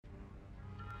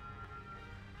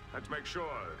Let's make sure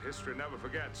that history never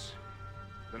forgets.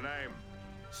 The name.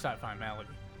 Sci-Fi Malady.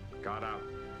 Got out.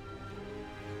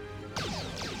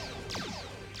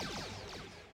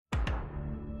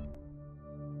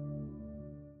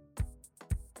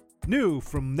 New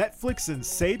from Netflix and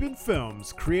Saban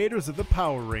Films, creators of the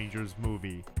Power Rangers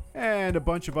movie, and a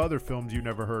bunch of other films you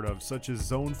never heard of, such as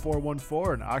Zone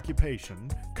 414 and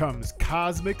Occupation, comes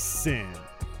Cosmic Sin.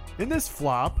 In this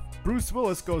flop, Bruce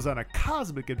Willis goes on a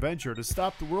cosmic adventure to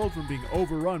stop the world from being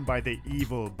overrun by the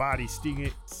evil,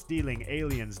 body-stealing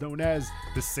aliens known as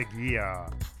the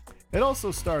Sagia. It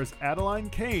also stars Adeline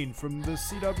Kane from the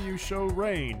CW show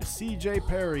Reign, CJ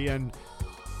Perry, and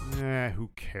who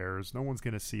cares? No one's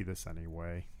gonna see this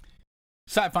anyway.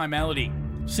 Sci-Fi Malady.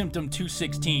 Symptom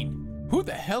 216. Who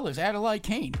the hell is Adelaide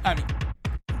Kane?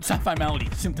 Sci-Fi Malady.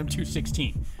 Symptom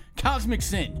 216. Cosmic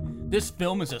Sin. This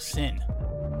film is a sin.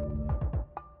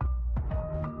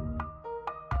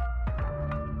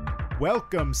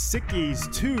 Welcome,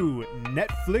 sickies, to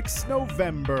Netflix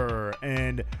November,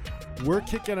 and we're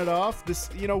kicking it off.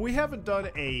 We haven't done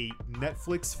a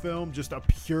Netflix film, just a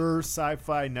pure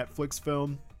sci-fi Netflix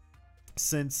film,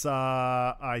 since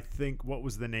I think, what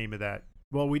was the name of that?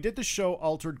 Well, we did the show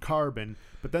Altered Carbon,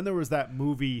 but then there was that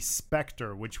movie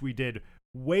Spectre, which we did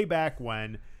way back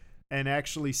when, and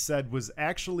actually said was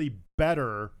actually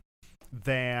better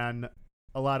than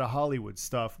a lot of Hollywood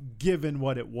stuff, given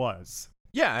what it was.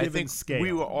 Yeah, I think scale.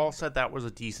 we were all said that was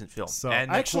a decent film. So and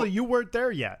actually, you weren't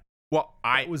there yet. Well,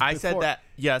 I said that,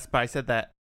 yes, but I said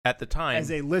that at the time.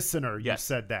 As a listener, you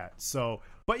said that. So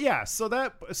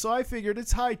I figured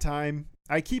it's high time.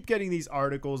 I keep getting these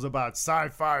articles about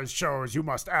sci-fi shows you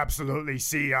must absolutely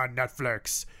see on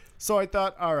Netflix. So I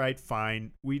thought, all right,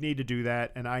 fine. We need to do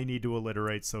that, and I need to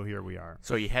alliterate, so here we are.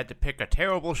 So you had to pick a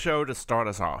terrible show to start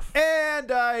us off.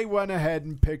 And I went ahead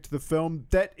and picked the film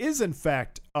that is, in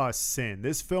fact, a sin.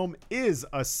 This film is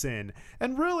a sin.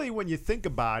 And really, when you think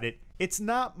about it, it's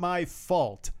not my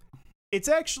fault. It's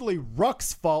actually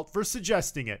Ruck's fault for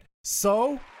suggesting it.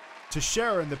 So, to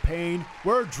share in the pain,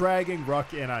 we're dragging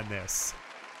Ruck in on this.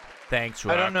 Thanks,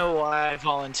 Ruck. I don't know why I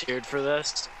volunteered for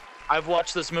this. I've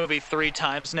watched this movie 3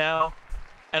 times now,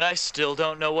 and I still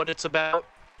don't know what it's about.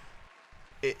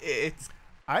 It's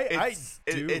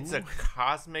a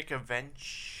cosmic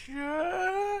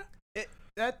adventure.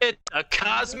 It's a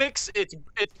cosmics. It's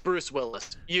Bruce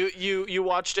Willis. You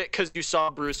watched it because you saw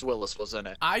Bruce Willis was in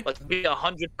it. Let's be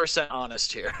 100%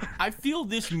 honest here. I feel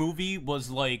this movie was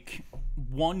like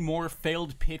one more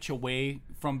failed pitch away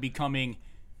from becoming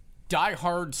Die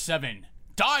Hard 7.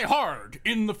 Die Hard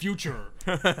in the future.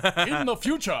 In the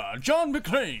future, John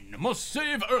McClane must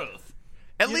save Earth.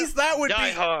 At least that would Die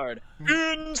be Hard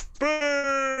in space.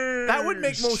 That would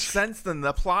make more sense than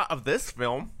the plot of this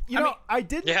film. I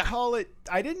didn't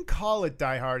call it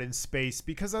Die Hard in Space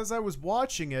because as I was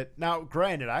watching it, now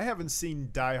granted, I haven't seen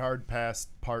Die Hard past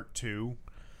part 2.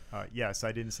 Yes,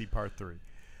 I didn't see part 3.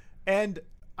 And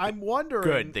I'm wondering,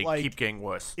 good, they keep getting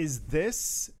worse. Is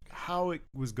this how it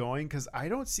was going? Because I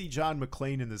don't see John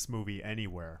McClane in this movie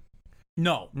anywhere.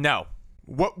 No.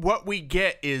 What we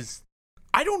get is,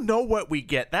 I don't know what we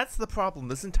get. That's the problem.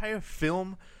 This entire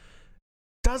film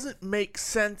doesn't make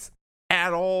sense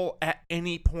at all at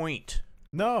any point.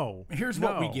 No. Here's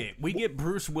what we get. We get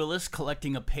Bruce Willis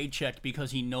collecting a paycheck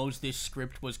because he knows this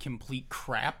script was complete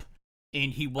crap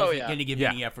and he wasn't going to give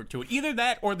any effort to it. Either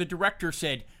that or the director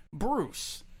said,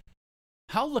 Bruce,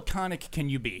 how laconic can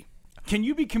you be? Can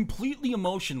you be completely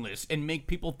emotionless and make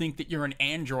people think that you're an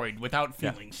android without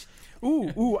feelings?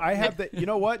 Ooh, I have that. You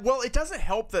know what? Well, it doesn't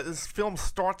help that this film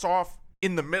starts off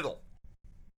in the middle.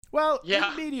 Well,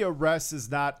 in media res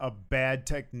is not a bad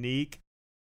technique,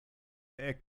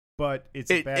 but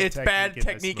it's bad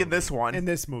technique in this one. In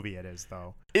this movie, it is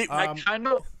though.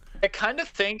 I kind of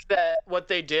think that what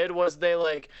they did was they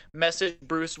messaged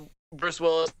Bruce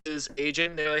Willis's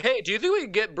agent. They're like, "Hey, do you think we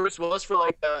could get Bruce Willis for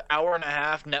an hour and a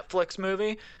half Netflix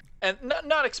movie?" And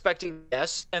not expecting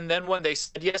yes. And then when they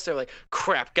said yes, they're like,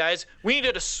 "Crap, guys, we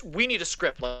need a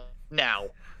script now."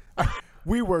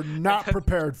 We were not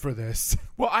prepared for this.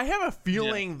 Well, I have a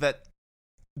feeling that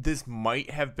this might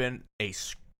have been a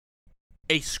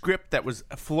script that was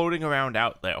floating around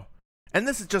out there. And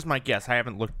this is just my guess. I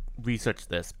haven't researched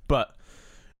this, but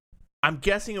I'm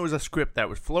guessing it was a script that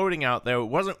was floating out there. It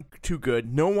wasn't too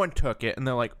good. No one took it, and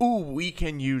they're like, "Ooh, we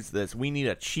can use this. We need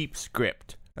a cheap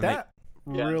script." And that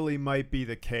really might be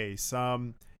the case.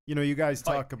 You guys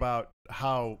talk about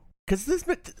how, because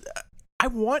I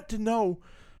want to know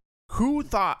who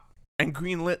thought and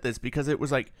greenlit this, because it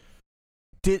was like,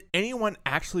 did anyone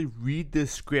actually read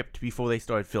this script before they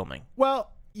started filming?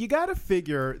 Well, you got to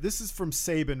figure this is from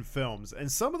Saban Films,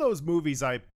 and some of those movies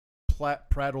I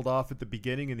prattled off at the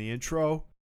beginning in the intro,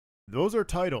 those are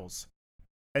titles.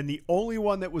 And the only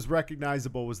one that was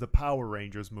recognizable was the Power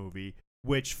Rangers movie,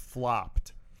 which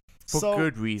flopped. For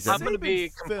good reason. I'm going to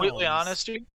be completely honest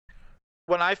with you.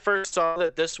 When I first saw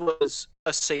that this was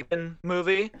a Saban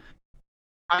movie,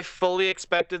 I fully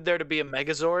expected there to be a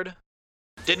Megazord.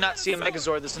 Did not see a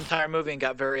Megazord this entire movie and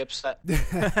got very upset.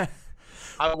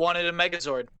 I wanted a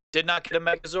Megazord. Did not get a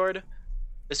Megazord.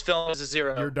 This film is a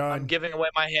 0. You're done. I'm giving away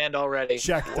my hand already.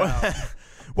 Checked out.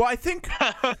 Well, I think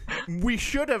we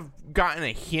should have gotten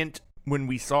a hint when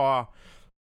we saw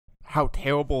how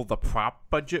terrible the prop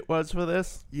budget was for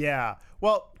this. Yeah.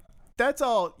 Well, that's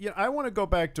all. I want to go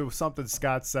back to something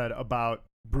Scott said about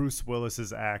Bruce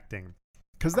Willis's acting,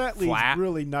 because that leads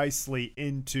really nicely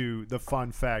into the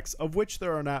fun facts, of which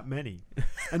there are not many.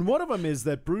 And one of them is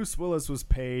that Bruce Willis was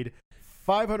paid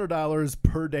 $500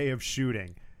 per day of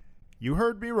shooting. You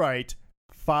heard me right,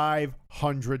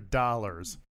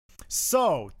 $500.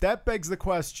 So that begs the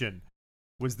question,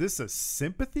 was this a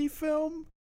sympathy film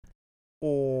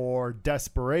or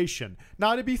desperation?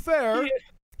 Now, to be fair,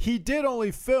 he did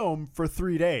only film for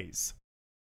 3 days.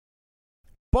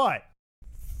 But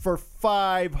for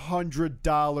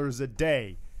 $500 a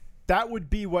day, that would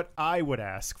be what I would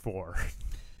ask for.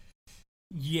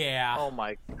 Yeah. Oh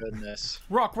my goodness.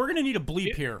 Rock, we're going to need a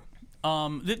bleep here.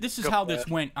 This is how this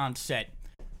went on set.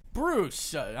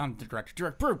 Bruce, I'm the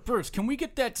director. Bruce, can we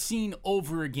get that scene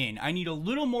over again? I need a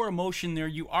little more emotion there.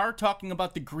 You are talking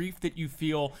about the grief that you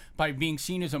feel by being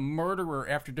seen as a murderer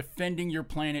after defending your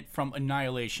planet from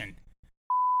annihilation.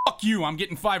 Fuck you, I'm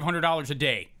getting $500 a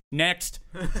day. Next.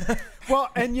 Well,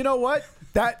 and you know what?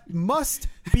 That must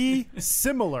be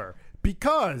similar,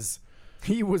 because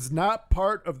he was not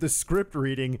part of the script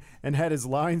reading and had his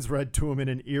lines read to him in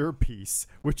an earpiece,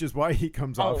 which is why he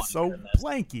comes off so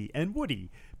blanky and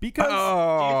woody.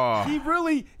 Because he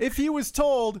really, if he was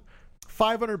told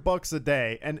 $500 a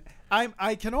day, and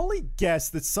I can only guess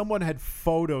that someone had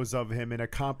photos of him in a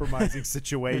compromising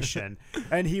situation,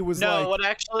 and he was like, what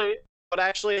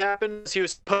actually happened is he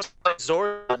was supposed to play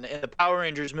Zordon in the Power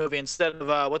Rangers movie instead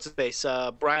of what's his face,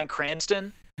 Bryan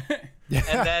Cranston.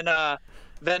 And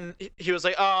then he was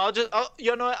like,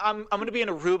 you know what, I'm gonna be in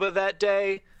Aruba that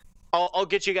day. I'll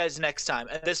get you guys next time.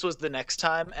 And this was the next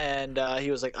time, and he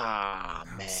was like, man.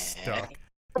 Stuck.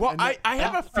 Well, I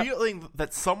have a feeling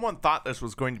that someone thought this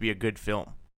was going to be a good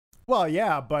film. Well,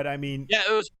 yeah, but I mean, yeah,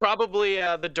 it was probably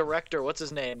the director. What's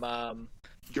his name?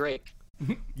 Drake.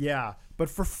 Yeah, but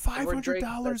for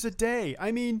 $500 a day,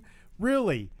 I mean,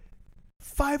 really,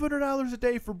 $500 a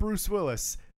day for Bruce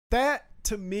Willis. That,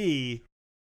 to me,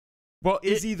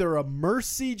 is either a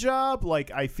mercy job, like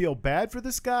I feel bad for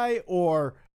this guy,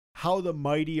 or how the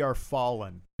mighty are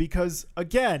fallen. Because,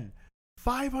 again,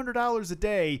 $500 a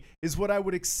day is what I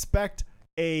would expect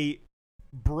a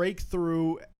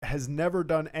breakthrough, has never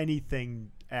done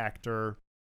anything actor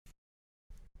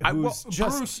who's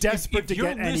just Bruce, desperate to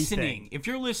get anything. If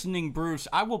you're listening, Bruce,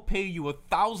 I will pay you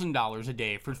 $1,000 a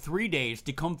day for 3 days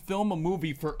to come film a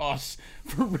movie for us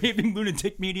for Raving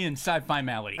Lunatic Media and Sci-Fi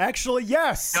Malady. Actually,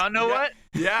 yes. Y'all know what?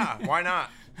 Yeah, why not?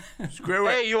 Screw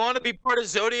it. Hey, you want to be part of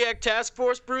Zodiac Task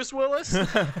Force, Bruce Willis?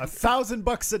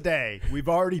 $1,000 a day. We've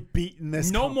already beaten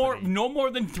this. No company. more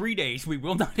than 3 days. We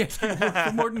will not ask you to work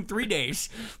for more than 3 days.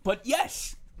 But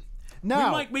yes. Now,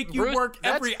 we might make you Bruce, work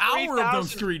every hour of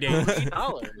those 3 days.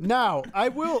 Now,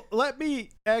 let me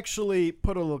actually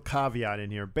put a little caveat in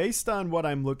here. Based on what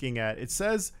I'm looking at, it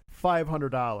says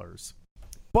 $500,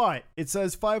 but it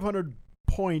says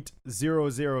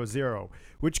 500.000,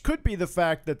 which could be the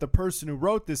fact that the person who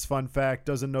wrote this fun fact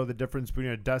doesn't know the difference between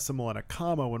a decimal and a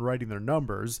comma when writing their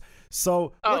numbers.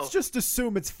 So let's just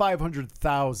assume it's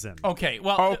 500,000. Okay,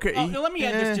 well, let me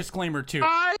add this disclaimer too.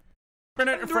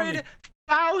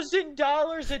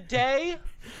 $100,000 a day?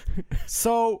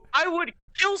 So I would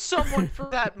kill someone for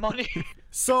that money.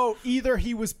 So either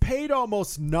he was paid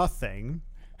almost nothing,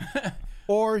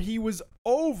 or he was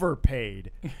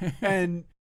overpaid, and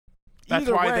that's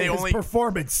either why way, his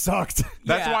performance sucked.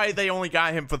 That's why they only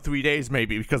got him for 3 days,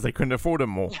 maybe, because they couldn't afford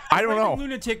him more. I don't know.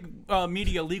 Lunatic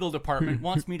Media Legal Department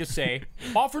wants me to say,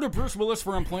 offer to Bruce Willis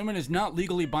for employment is not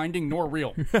legally binding nor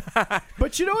real.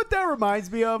 But you know what that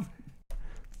reminds me of?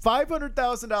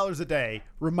 $500,000 a day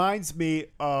reminds me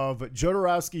of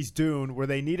Jodorowsky's Dune, where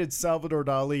they needed Salvador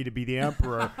Dali to be the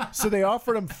emperor, so they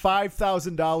offered him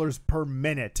 $5,000 per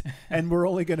minute, and we're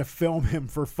only going to film him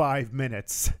for 5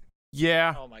 minutes.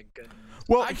 Yeah. Oh my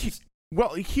goodness.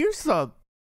 Well, here's the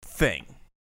thing.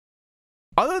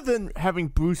 Other than having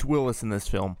Bruce Willis in this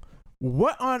film,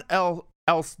 what on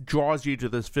else draws you to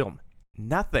this film?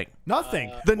 nothing.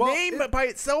 The name by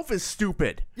itself is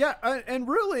stupid. Yeah, and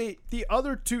really, the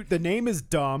other two, the name is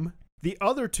dumb. The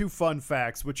other two fun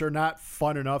facts, which are not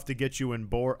fun enough to get you on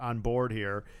board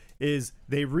here, is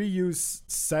they reuse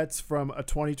sets from a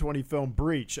 2020 film,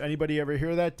 Breach. Anybody ever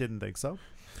hear that? Didn't think so.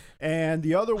 And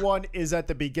the other one is at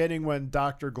the beginning when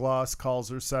Dr. Gloss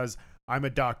calls her, says, "I'm a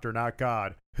doctor, not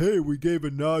God." Hey, we gave a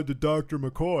nod to Dr.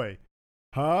 McCoy.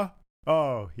 Huh?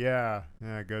 Oh, yeah.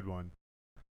 Yeah, good one.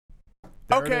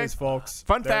 There it is, folks.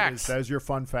 Fun facts. There's your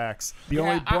fun facts.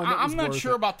 I'm not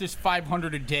sure about this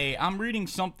 $500 a day. I'm reading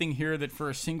something here that for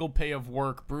a single pay of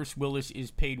work, Bruce Willis is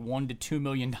paid $1 to $2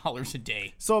 million a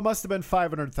day. So it must have been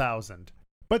 $500,000.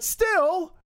 But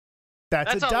still,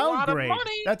 that's a downgrade. Lot of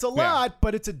money. That's a lot,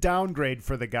 but it's a downgrade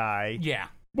for the guy. Yeah.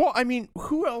 Well, I mean,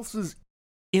 who else is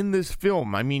in this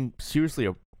film? I mean, seriously,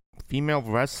 a female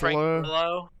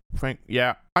wrestler? Frank.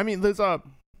 Yeah. I mean, there's a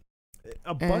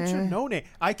bunch of no name.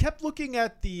 I kept looking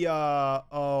at the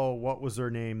what was her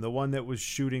name? The one that was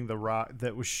shooting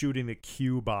the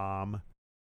Q bomb.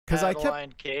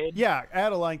 Adeline Kane. Yeah,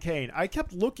 Adeline Kane. I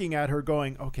kept looking at her,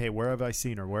 going, "Okay, where have I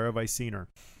seen her? Where have I seen her?"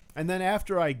 And then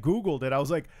after I Googled it, I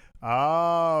was like,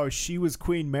 "Oh, she was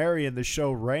Queen Mary in the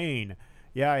show Reign."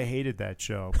 Yeah, I hated that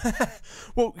show.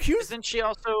 Well, isn't she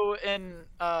also in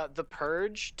The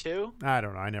Purge too? I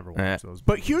don't know. I never watched those.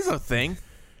 But here's the thing.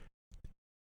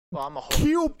 Well, I'm a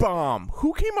Q-bomb.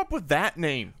 Who came up with that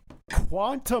name?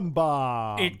 Quantum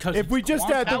bomb. If we just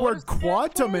had the word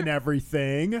quantum in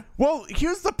everything. Well,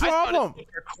 here's the problem.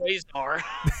 Quasar.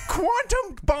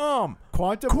 Quantum bomb.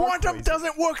 Quantum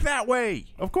doesn't work that way.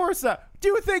 Of course not. Do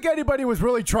you think anybody was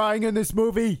really trying in this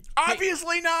movie?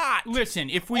 Obviously not. Listen,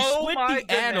 if we split the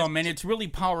atom and it's really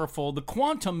powerful, the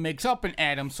quantum makes up an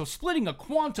atom, so splitting a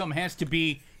quantum has to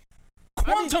be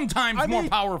quantum times more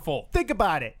powerful. Think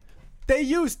about it. They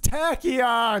used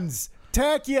tachyons.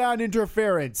 Tachyon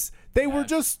interference. They were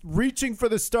just reaching for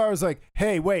the stars like,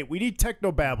 hey, wait, we need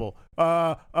technobabble.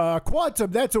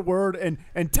 Quantum, that's a word, and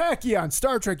tachyon,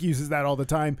 Star Trek uses that all the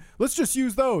time. Let's just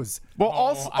use those. Well,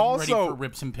 I'm ready for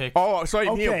rips and picks. Oh, sorry,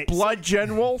 okay, Blood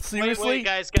General? Seriously? Wait,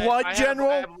 guys, Blood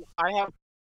General?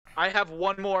 I have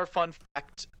one more fun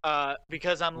fact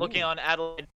because I'm looking on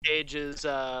Adeline Kane's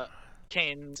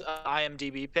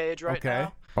IMDb page right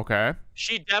now. Okay.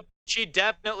 She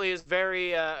definitely is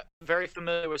very very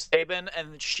familiar with Saban,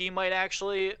 and she might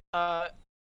actually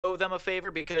owe them a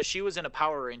favor because she was in a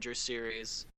Power Rangers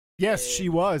series. Yes, she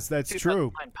was. That's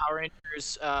true. Power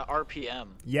Rangers RPM.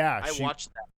 Yeah, I watched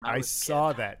that. I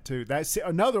saw that too. That's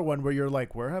another one where you're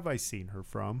like, where have I seen her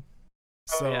from?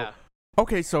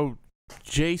 Okay, so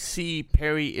J.C.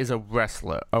 Perry is a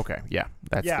wrestler. Okay, yeah,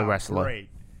 that's the wrestler. Great.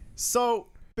 So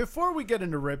before we get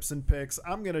into rips and picks,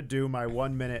 I'm going to do my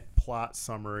 1-minute plot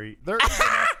summary.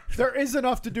 There is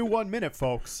enough to do 1 minute,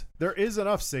 folks. There is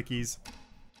enough, sickies.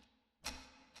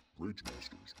 Rage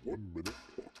Masters 1-minute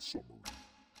plot summary.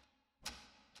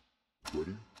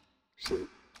 Ready, set,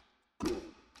 go.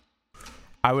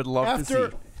 I would love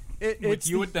to see. With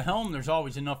you at the helm, there's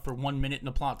always enough for 1 minute in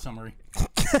the plot summary.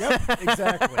 Yep,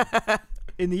 exactly.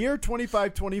 In the year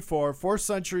 2524, 4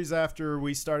 centuries after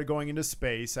we started going into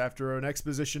space, after an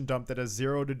exposition dump that has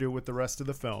zero to do with the rest of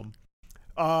the film,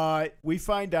 we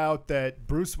find out that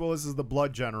Bruce Willis is the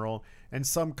Blood General, and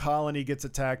some colony gets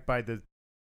attacked by the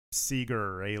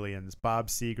Seeger aliens, Bob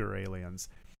Seeger aliens.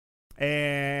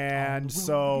 And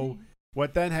so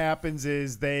what then happens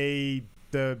is the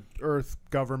Earth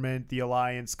government, the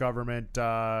Alliance government,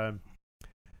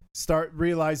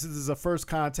 realizes this is a first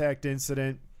contact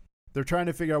incident. They're trying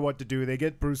to figure out what to do. They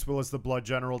get Bruce Willis, the Blood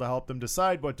General, to help them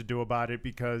decide what to do about it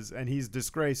and he's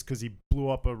disgraced because he blew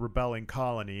up a rebelling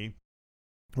colony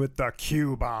with the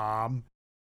Q bomb,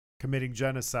 committing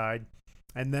genocide.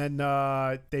 And then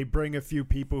they bring a few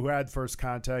people who had first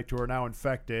contact who are now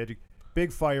infected.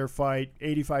 Big firefight.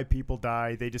 85 people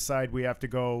die. They decide we have to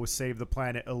go save the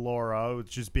planet Elora,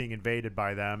 which is being invaded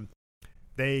by them.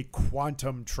 They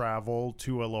quantum travel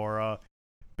to Elora.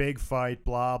 Big fight,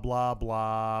 blah, blah,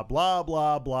 blah, blah,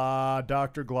 blah, blah.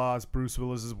 Dr. Gloss, Bruce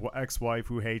Willis' ex-wife,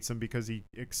 who hates him because he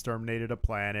exterminated a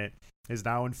planet, is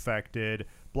now infected.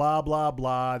 Blah, blah,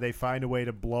 blah. They find a way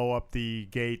to blow up the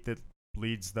gate that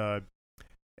leads the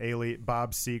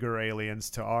Bob Seeger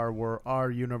aliens to our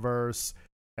universe.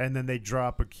 And then they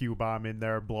drop a Q-bomb in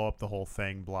there, blow up the whole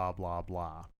thing, blah, blah,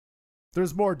 blah.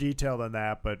 There's more detail than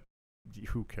that, but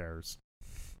who cares?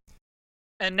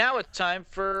 And now it's time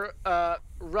for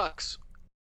Ruck's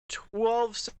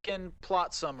 12-second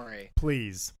plot summary.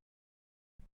 Please.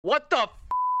 What the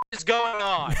is going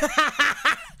on?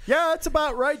 Yeah, that's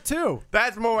about right, too.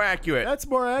 That's more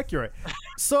accurate.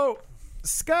 So,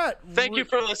 Scott. Thank you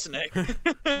for listening.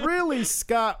 Really,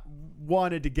 Scott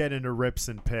wanted to get into rips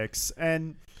and picks,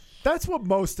 and that's what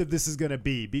most of this is going to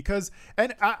be. Because,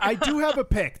 and I do have a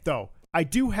pick, though. I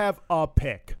do have a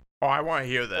pick. Oh, I want to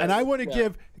hear this. And I want to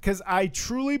give, because I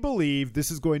truly believe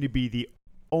this is going to be the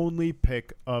only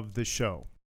pick of the show.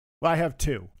 Well, I have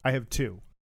two.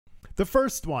 The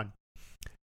first one,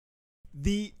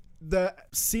 the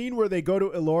scene where they go to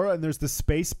Elora and there's the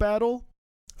space battle.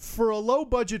 For a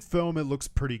low-budget film, it looks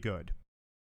pretty good.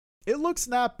 It looks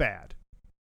not bad.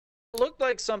 It looked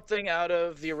like something out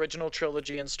of the original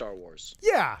trilogy in Star Wars.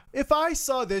 Yeah, if I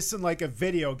saw this in like a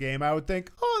video game, I would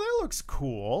think, oh, that looks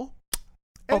cool.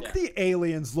 And the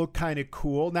aliens look kind of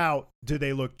cool. Now, do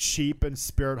they look cheap and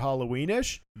Spirit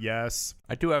Halloween-ish? Yes.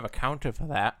 I do have a counter for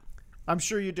that. I'm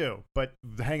sure you do, but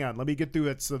hang on. Let me get through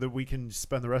it so that we can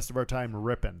spend the rest of our time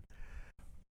ripping.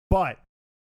 But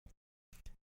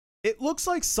it looks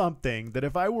like something that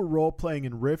if I were role-playing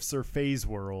in Rifts or Phase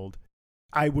World,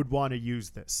 I would want to use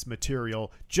this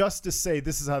material just to say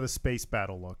this is how the space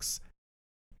battle looks.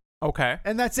 Okay.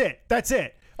 And that's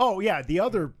it. Oh, yeah, the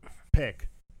other pick.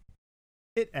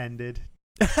 It ended.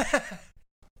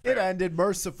 It ended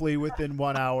mercifully within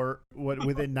 1 hour,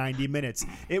 within 90 minutes.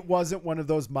 It wasn't one of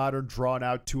those modern,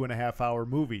 drawn-out 2.5-hour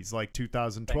movies like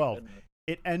 2012.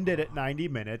 It ended at 90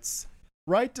 minutes,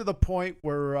 right to the point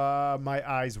where my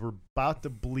eyes were about to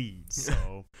bleed.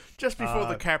 So just before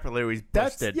the capillaries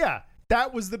busted.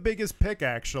 That was the biggest pick,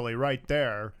 actually, right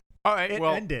there. All right, it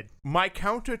ended. My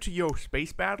counter to your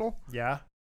space battle? Yeah?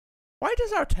 Why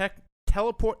does our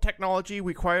teleport technology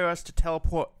require us to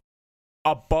teleport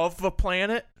above the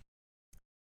planet?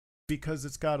 Because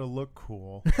it's got to look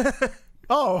cool.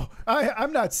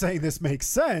 I'm not saying this makes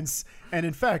sense. And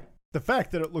in fact, the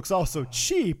fact that it looks also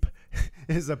cheap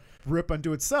is a rip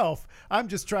unto itself. I'm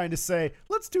just trying to say,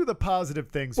 let's do the positive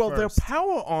things first. Their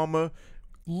power armor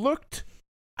looked...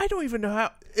 I don't even know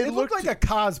how... It looked like a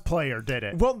cosplayer did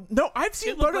it. Well, no, I've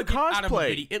seen better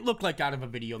cosplay. It looked like out of a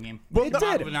video game. Well, it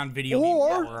did.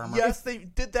 Yes, they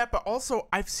did that, but also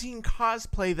I've seen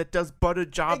cosplay that does better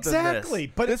job than this.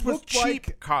 Exactly, but this was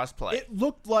cheap cosplay. It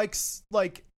looked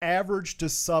like average to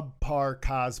subpar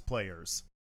cosplayers.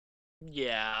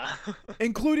 Yeah.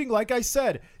 Including, like I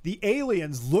said, the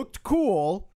aliens looked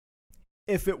cool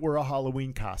if it were a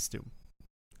Halloween costume.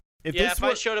 If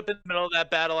I showed up in the middle of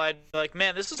that battle, I'd be like,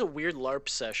 man, this is a weird LARP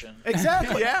session.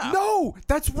 Exactly. Yeah. No,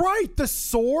 that's right. The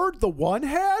sword, the one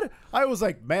had, I was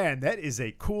like, man, that is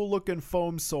a cool looking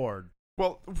foam sword.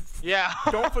 Well, yeah.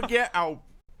 Don't forget our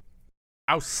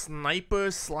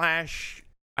sniper / I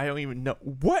don't even know.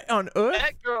 What on earth?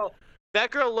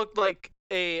 That girl looked like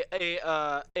a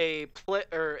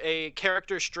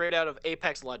character straight out of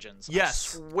Apex Legends.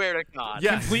 Yes. I swear to God.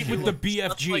 Yes. Complete with the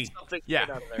BFG. Like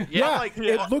yeah.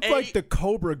 It looked like the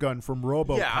Cobra gun from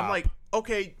RoboCop. Yeah, I'm like,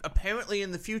 okay, apparently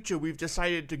in the future we've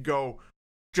decided to go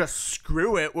just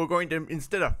screw it. We're going to,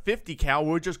 instead of 50 cal,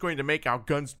 we're just going to make our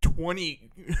guns 20.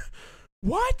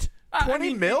 What?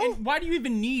 20 mil? And why do you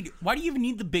even need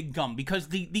the big gun? Because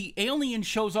the alien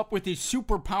shows up with his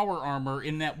super power armor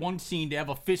in that one scene to have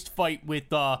a fist fight with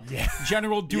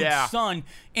General Duke's son,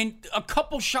 and a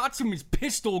couple shots from his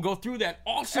pistol go through that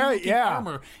awesome looking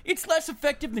armor. It's less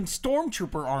effective than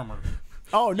Stormtrooper armor.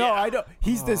 Oh, no, I don't.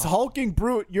 He's this hulking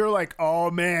brute. You're like,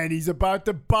 oh, man, he's about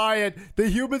to buy it. The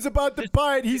human's about to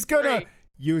buy it. He's going to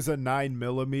use a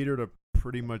 9mm to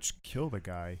pretty much kill the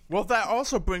guy. Well, that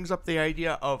also brings up the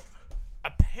idea of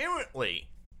apparently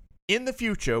in the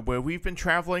future where we've been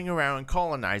traveling around and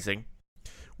colonizing,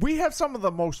 we have some of the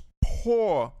most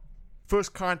poor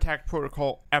first contact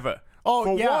protocol ever.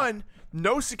 For one,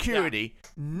 no security,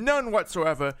 none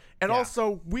whatsoever, and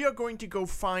also we are going to go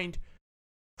find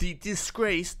the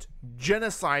disgraced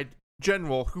genocide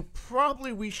general who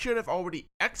probably we should have already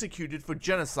executed for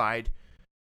genocide.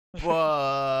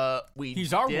 But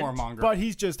he's our warmonger. But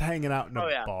he's just hanging out in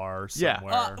a bar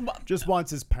somewhere. Just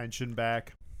wants his pension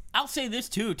back. I'll say this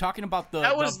too. Talking about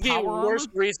that was the worst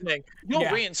reasoning.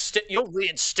 You'll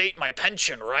reinstate my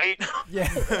pension, right?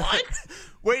 Yeah. What?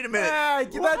 Wait a minute.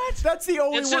 That's the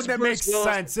only one that makes Willis.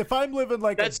 sense. If I'm living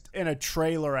in a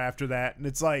trailer after that, and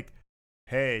it's like,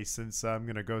 hey, since I'm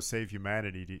gonna go save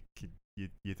humanity,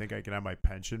 you think I can have my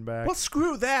pension back? Well,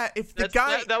 screw that. If the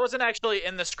guy that wasn't actually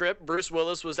in the script, Bruce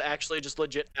Willis was actually just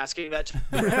legit asking that to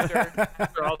the director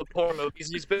for all the poor movies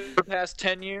he's been in the past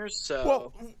 10 years. So,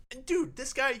 well, dude,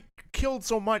 this guy killed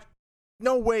so much.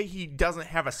 No way he doesn't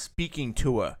have a speaking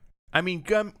tour. I mean,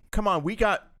 come on, we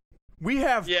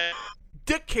have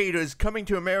dictators coming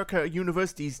to America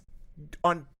universities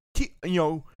on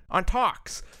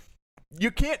talks. You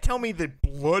can't tell me the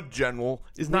Blood General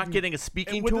is not getting a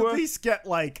speaking would tour. at least get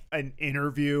like an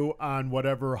interview on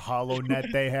whatever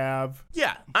HoloNet they have.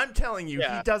 Yeah, I'm telling you,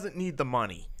 Yeah. he doesn't need the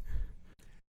money.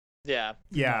 Yeah.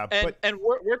 Yeah, And but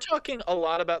we're talking a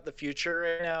lot about the future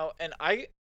right now, and I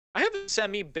have a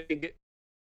semi-big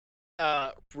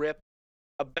rip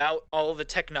about all the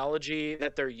technology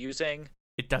that they're using.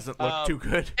 It doesn't look too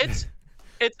good. It's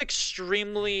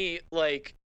extremely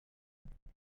like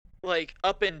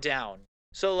up and down.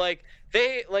 So like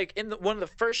they like in one of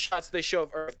the first shots they show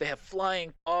of Earth, they have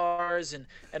flying cars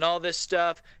and all this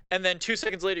stuff, and then 2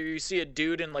 seconds later you see a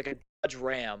dude in like a Dodge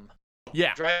Ram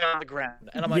Yeah. driving on the ground,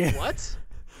 and I'm like, Yeah. what?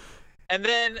 And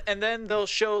then they'll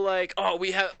show like, oh,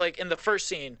 we have like in the first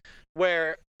scene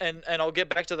where and I'll get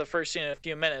back to the first scene in a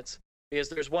few minutes because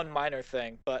there's one minor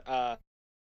thing, but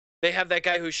they have that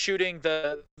guy who's shooting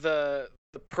the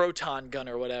proton gun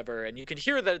or whatever, and you can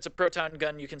hear that it's a proton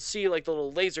gun. You can see like the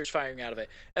little lasers firing out of it,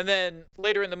 and then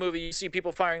later in the movie you see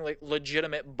people firing like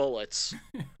legitimate bullets.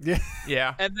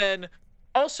 Yeah. And then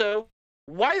also,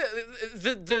 why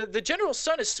the general's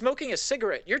son is smoking a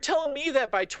cigarette? You're telling me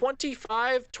that by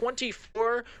 25,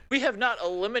 24, we have not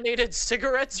eliminated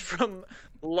cigarettes from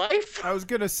life? I was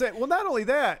gonna say, well, not only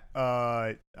that,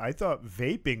 I thought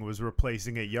vaping was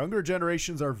replacing it. Younger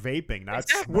generations are vaping, not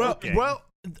smoking. Well,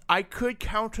 I could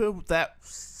counter that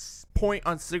point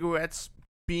on cigarettes,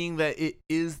 being that it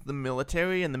is the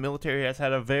military, and the military has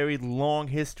had a very long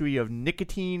history of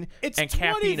nicotine it's and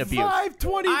caffeine abuse.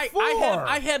 24.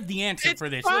 I have the answer It's for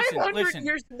this. 500 Listen.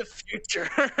 years in the future.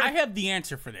 I have the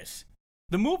answer for this.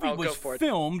 The movie Oh, go was for it.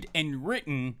 filmed and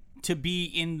written to be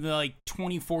in the, like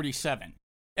 2047.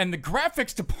 And the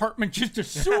graphics department just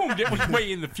assumed it was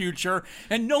way in the future,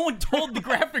 and no one told the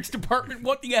graphics department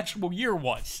what the actual year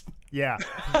was. Yeah.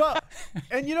 Well,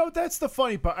 and you know, that's the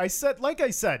funny part. I said,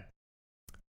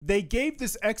 they gave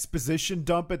this exposition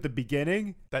dump at the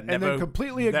beginning That and then never-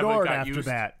 completely never ignored got after used.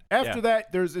 that. After Yeah. that,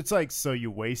 it's like, so you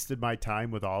wasted my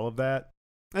time with all of that?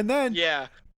 And then, Yeah.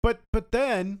 but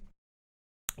then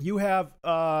you have,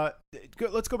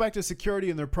 let's go back to security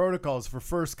and their protocols for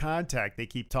first contact they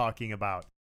keep talking about.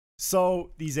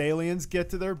 So these aliens get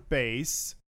to their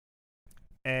base,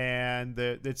 and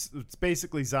it's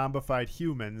basically zombified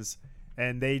humans,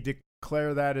 and they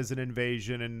declare that as an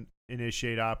invasion and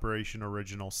initiate Operation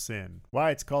Original Sin.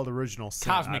 Why it's called Original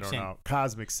Sin, Cosmic I don't Sin. know.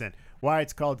 Cosmic Sin. Why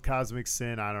it's called Cosmic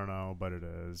Sin, I don't know, but it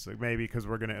is. Like, maybe because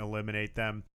we're going to eliminate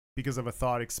them because of a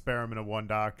thought experiment of one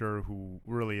doctor who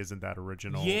really isn't that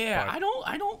original. Yeah, but-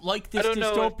 I don't like this I don't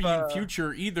know if, dystopian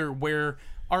future either, where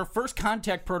our first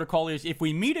contact protocol is if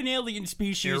we meet an alien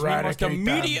species, we must Eradicate them.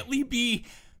 immediately be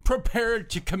prepared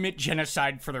to commit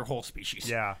genocide for their whole species.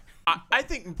 Yeah. I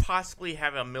think possibly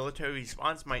having a military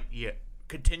response might be a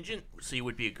contingency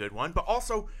would be a good one. But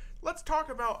also, let's talk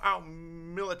about our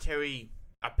military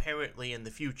apparently in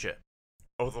the future.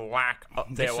 Or the lack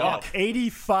of They thereof. suck.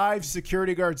 85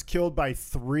 security guards killed by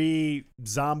 3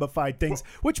 zombified things,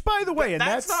 which, by the way, and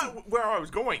That's not where I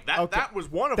was going. That was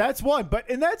one of them. That's one. But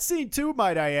in that scene, too,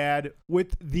 might I add,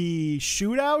 with the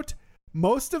shootout,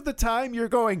 most of the time you're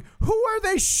going, who are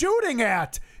they shooting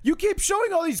at? You keep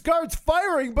showing all these guards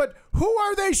firing, but who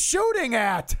are they shooting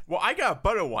at? Well, I got a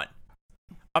better one.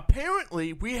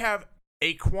 Apparently, we have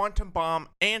a quantum bomb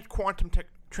and quantum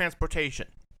transportation.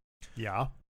 Yeah.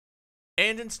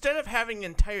 And instead of having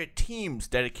entire teams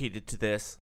dedicated to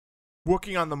this,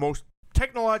 working on the most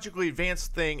technologically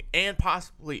advanced thing and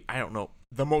possibly, I don't know,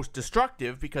 the most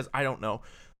destructive, because I don't know,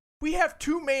 we have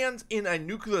 2 mans in a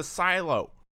nuclear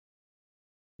silo.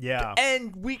 Yeah.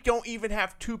 And we don't even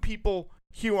have 2 people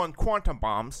here on quantum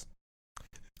bombs.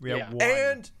 We have Yeah. one.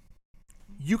 And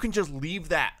you can just leave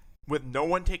that with no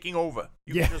one taking over.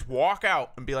 You Yeah. can just walk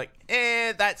out and be like,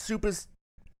 that soup is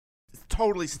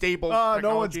totally stable. No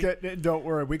one's technology." getting it. Don't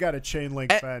worry. We got a chain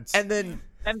link fence. And then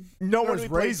And no There's one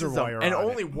replaces razor them, wire and on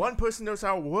only it. one person knows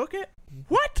how to work it.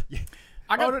 What?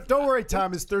 don't worry,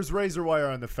 Thomas. There's razor wire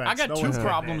on the fence. I got No 2 one's getting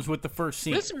problems it. with the first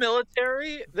scene. this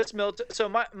military. So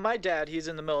my dad, he's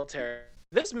in the military.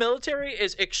 This military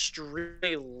is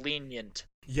extremely lenient.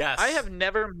 Yes. I have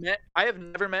never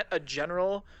met a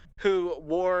general who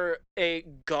wore a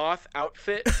goth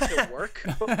outfit to work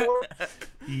before.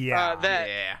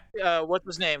 Yeah. What's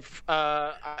his name?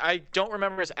 I don't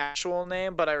remember his actual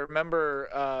name, but I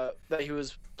remember that he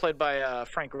was played by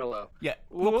Frank Grillo. Yeah,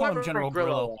 we'll call him Whoever General Frank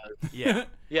Grillo. was. Yeah.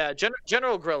 Yeah,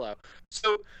 General Grillo.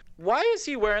 So why is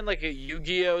he wearing like a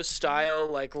Yu-Gi-Oh style,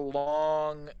 like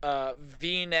long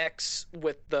V-necks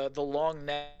with the long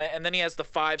neck, and then he has the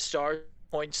 5-star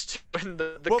points to in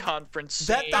the Well, conference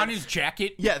that- scene. On his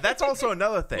jacket. Yeah, that's also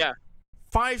another thing. Yeah.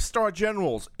 5-star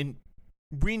generals in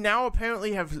we now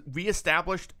apparently have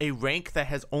reestablished a rank that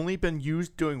has only been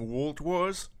used during World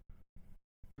Wars.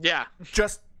 Yeah.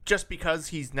 Just because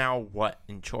he's now,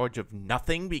 in charge of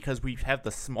nothing because we have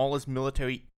the smallest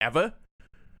military ever?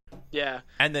 Yeah.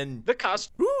 And then... The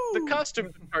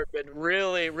costume department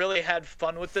really had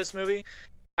fun with this movie.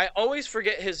 I always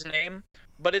forget his name,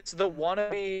 but it's the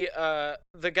wannabe,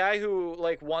 the guy who,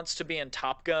 like, wants to be in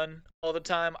Top Gun all the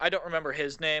time. I don't remember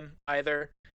his name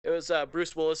either. It was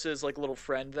Bruce Willis's, like, little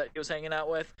friend that he was hanging out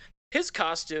with. His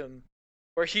costume...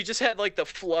 where he just had like the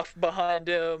fluff behind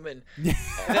him, and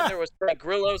then there was Frank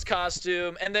Grillo's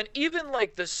costume, and then even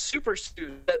like the super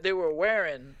suit that they were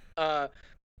wearing.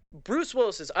 Bruce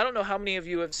Willis's. I don't know how many of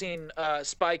you have seen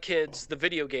Spy Kids, the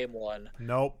video game one.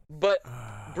 Nope. But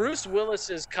Bruce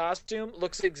Willis's costume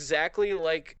looks exactly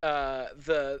like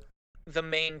the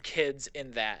main kids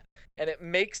in that, and it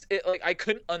makes it like I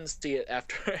couldn't unsee it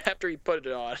after he put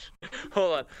it on.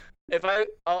 Hold on.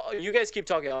 You guys keep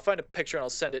talking. I'll find a picture and I'll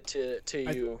send it to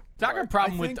you. I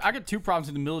got two problems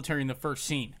with the military in the first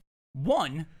scene.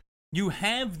 One, you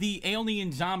have the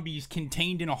alien zombies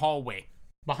contained in a hallway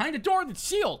behind a door that's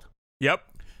sealed. Yep.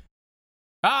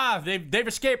 They've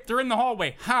escaped. They're in the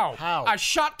hallway. How? I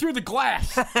shot through the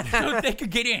glass so that they could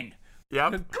get in.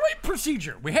 Yep. A great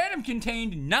procedure. We had them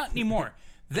contained, not anymore.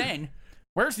 Then,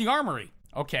 where's the armory?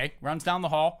 Okay, runs down the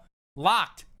hall.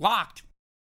 Locked.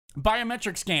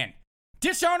 Biometric scan.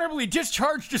 Dishonorably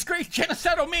discharged disgraced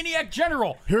genocidal maniac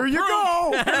general. Here you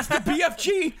go. Here's the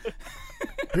BFG.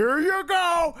 Here you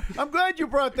go. I'm glad you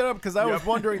brought that up because I was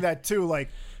wondering that too. Like,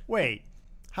 wait,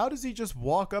 how does he just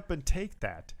walk up and take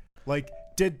that? Like,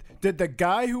 did the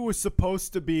guy who was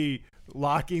supposed to be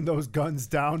locking those guns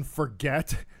down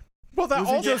forget? Well, that was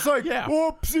also he just like,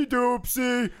 whoopsie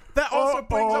doopsie. That also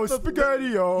brings up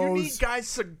SpaghettiOs. You need guys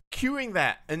securing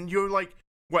that, and you're like,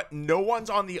 what? No one's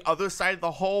on the other side of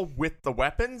the hall with the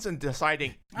weapons and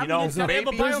deciding, they have a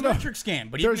biometric scan,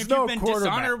 but even if you've been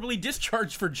dishonorably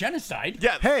discharged for genocide,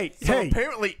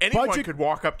 apparently anyone could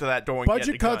walk up to that door and get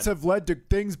budget cuts have led to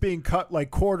things being cut like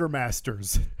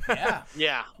quartermasters.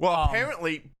 Yeah. Well,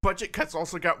 apparently budget cuts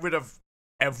also got rid of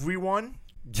everyone.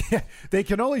 Yeah, they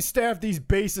can only staff these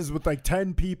bases with like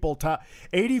 10 people,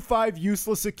 85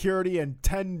 useless security and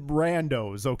 10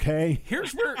 randos, okay?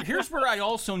 Here's where I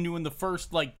also knew in the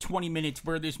first like 20 minutes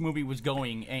where this movie was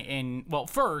going. And well,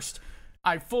 first,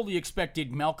 I fully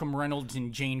expected Malcolm Reynolds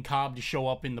and Jane Cobb to show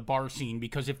up in the bar scene,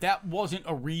 because if that wasn't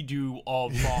a redo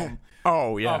of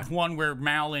of one where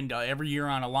Mal and every year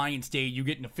on Alliance Day you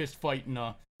get in a fist fight in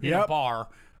a bar.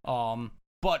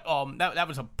 But that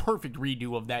was a perfect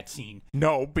redo of that scene.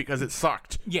 No, because it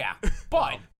sucked. Yeah,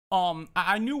 but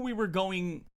I knew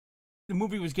the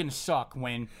movie was gonna suck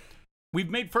when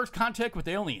we've made first contact with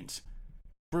aliens.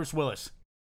 Bruce Willis,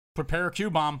 prepare a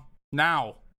Q-bomb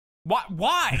now. Why?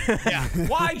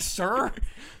 Why, sir?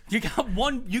 You got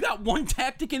one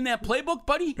tactic in that playbook,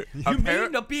 buddy. You may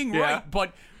end up being right,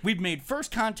 but we've made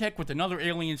first contact with another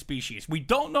alien species. We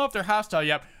don't know if they're hostile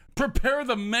yet. Prepare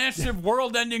the massive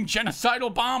world-ending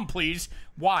genocidal bomb, please.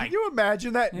 Why? Can you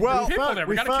imagine that? Well,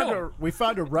 we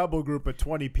found a rebel group of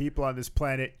 20 people on this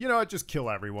planet. You know what? Just kill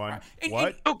everyone.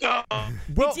 What?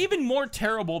 It's even more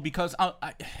terrible because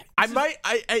I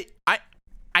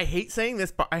hate saying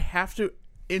this, but I have to,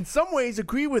 in some ways,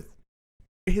 agree with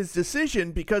his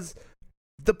decision, because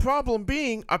the problem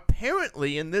being,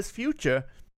 apparently, in this future,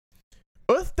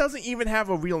 Earth doesn't even have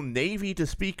a real navy to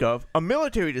speak of, a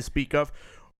military to speak of,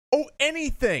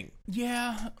 anything.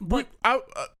 Yeah, but our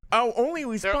only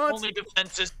response... Their only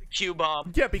defense is the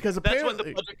Q-bomb. Yeah, because apparently... That's when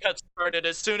the budget cuts started.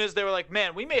 As soon as they were like,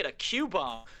 man, we made a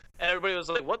Q-bomb. And everybody was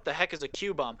like, what the heck is a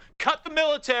Q-bomb? Cut the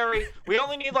military. We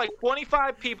only need like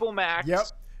 25 people max. Yep.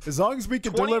 As long as we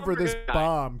can deliver this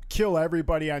bomb, kill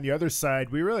everybody on the other side,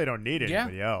 we really don't need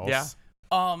anybody else.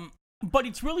 Yeah. But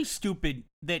it's really stupid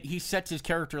that he sets his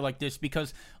character like this,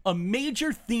 because a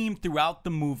major theme throughout the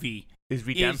movie is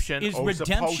redemption. Is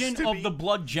redemption of the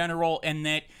Blood General, and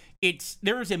that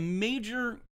there is a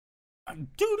major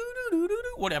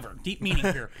whatever deep meaning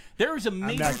here. There is a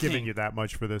major. I'm not giving you that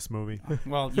much for this movie.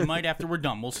 Well, you might after we're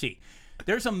done. We'll see.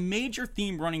 There's a major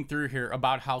theme running through here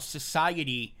about how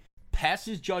society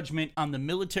passes judgment on the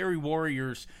military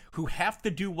warriors who have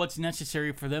to do what's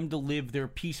necessary for them to live their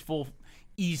peaceful,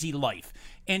 easy life.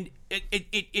 And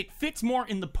it fits more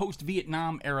in the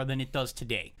post-Vietnam era than it does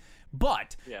today.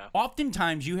 But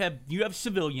oftentimes you have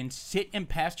civilians sit and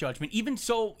pass judgment,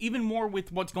 even more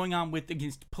with what's going on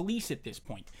against police at this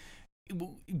point.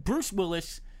 Bruce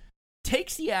Willis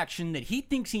takes the action that he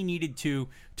thinks he needed to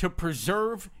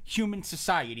preserve human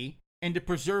society and to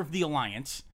preserve the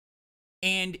Alliance,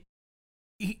 and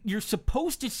you're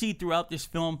supposed to see throughout this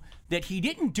film that he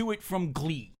didn't do it from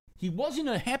glee. He wasn't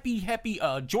a happy,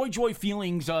 joy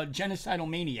feelings genocidal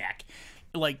maniac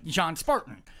like John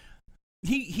Spartan.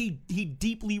 He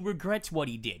deeply regrets what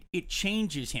he did. It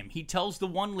changes him. He tells the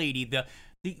one lady,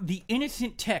 the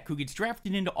innocent tech who gets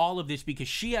drafted into all of this because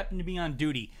she happened to be on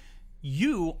duty,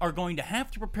 you are going to have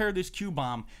to prepare this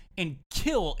Q-bomb and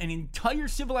kill an entire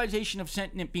civilization of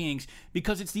sentient beings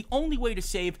because it's the only way to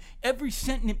save every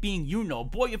sentient being you know.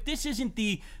 Boy, if this isn't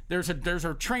there's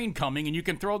a train coming and you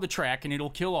can throw the track and it'll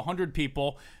kill 100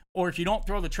 people, or if you don't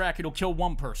throw the track, it'll kill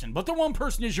one person. But the one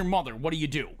person is your mother. What do you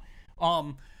do?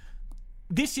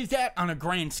 This is that on a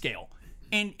grand scale.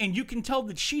 And you can tell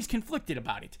that she's conflicted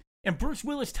about it. And Bruce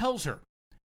Willis tells her,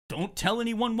 don't tell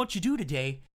anyone what you do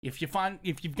today. If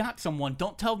you've got someone,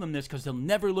 don't tell them this because they'll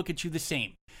never look at you the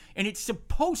same. And it's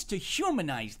supposed to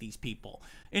humanize these people.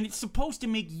 And it's supposed to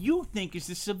make you think as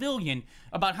a civilian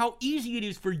about how easy it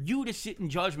is for you to sit in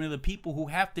judgment of the people who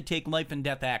have to take life and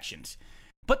death actions.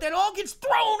 But that all gets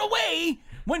thrown away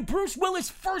when Bruce Willis'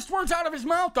 first words out of his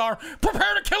mouth are,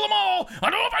 prepare to kill them all.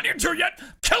 I don't know if I need to yet.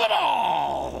 Kill them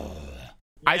all.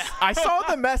 I saw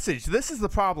the message. This is the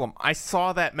problem. I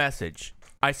saw that message.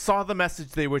 I saw the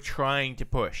message they were trying to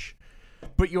push.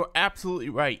 But you're absolutely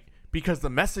right, because the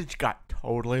message got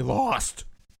totally lost.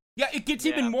 Yeah, it gets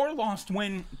even more lost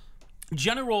when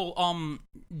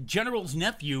General's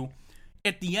nephew,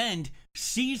 at the end,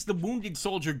 sees the wounded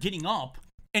soldier getting up,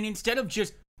 and instead of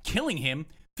just killing him,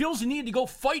 feels the need to go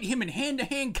fight him in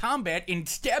hand-to-hand combat and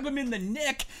stab him in the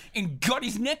neck and gut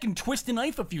his neck and twist the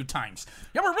knife a few times.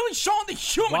 Yeah, we're really showing the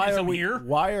humanism here.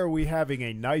 Why are we having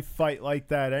a knife fight like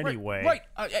that anyway? Right.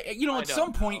 At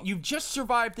some point, you've just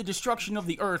survived the destruction of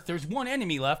the Earth. There's one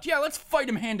enemy left. Yeah, let's fight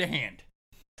him hand-to-hand.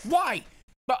 Why?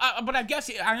 But I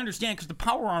guess I understand because the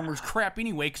power armor's crap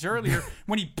anyway, because earlier,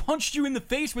 when he punched you in the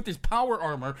face with his power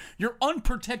armor, your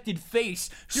unprotected face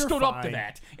stood up to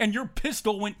that, and your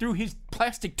pistol went through his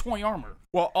plastic toy armor.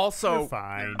 Well, also, You're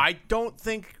fine. I don't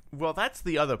think... Well, that's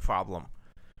the other problem.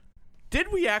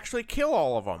 Did we actually kill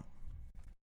all of them?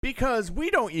 Because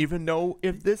we don't even know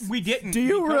if this... We didn't. Do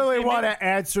you really want to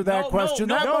answer that question?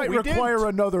 No, that might require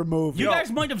didn't. Another movie. You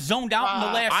guys might have zoned out in the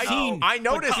last scene. I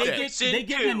noticed it. They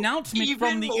get an announcement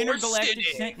from the Intergalactic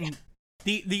Senate.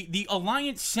 The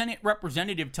Alliance Senate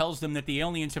representative tells them that the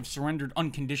aliens have surrendered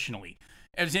unconditionally.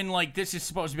 As in, like, this is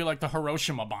supposed to be like the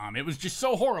Hiroshima bomb. It was just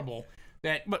so horrible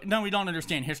that... But now we don't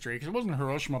understand history, because it wasn't the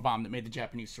Hiroshima bomb that made the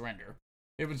Japanese surrender.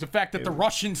 It was the fact that the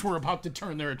Russians were about to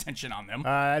turn their attention on them.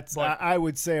 I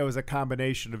would say it was a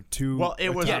combination of two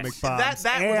atomic bombs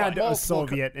and a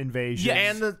Soviet invasion. Yeah,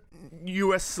 and the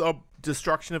U.S.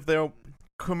 destruction of their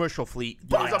commercial fleet.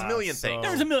 There's a million things.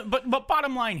 There's a million, but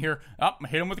bottom line here,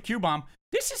 hit them with a Q-bomb.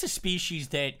 This is a species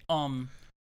that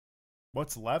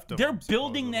what's left of they're them,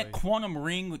 building supposedly. that quantum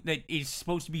ring that is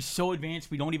supposed to be so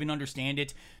advanced we don't even understand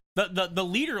it. The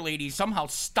leader lady somehow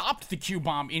stopped the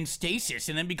Q-bomb in stasis,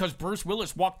 and then because Bruce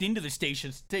Willis walked into the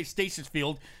stasis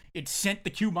field, it sent the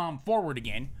Q-bomb forward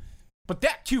again. But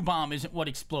that Q-bomb isn't what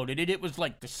exploded. It was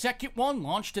like the second one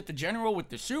launched at the General with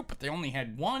the suit, but they only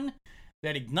had one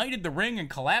that ignited the ring and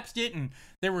collapsed it, and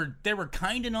they were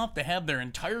kind enough to have their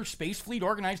entire space fleet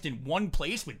organized in one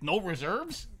place with no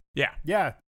reserves. Yeah,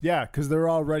 because they're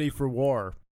all ready for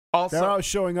war. Also, they're all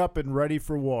showing up and ready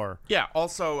for war. Yeah,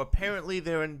 also, apparently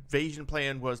their invasion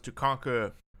plan was to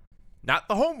conquer, not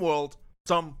the home world,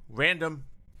 some random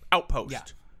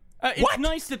outpost. Yeah. It's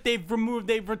nice that they've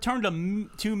returned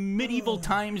to medieval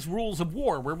times rules of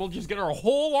war, where we'll just get our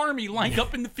whole army lined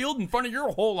up in the field in front of your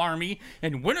whole army,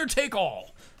 and winner take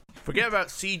all. Forget about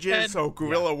sieges or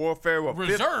guerrilla warfare or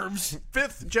reserves.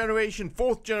 Fifth generation,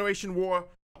 fourth generation war.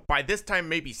 By this time,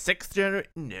 maybe sixth generation.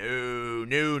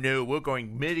 No, we're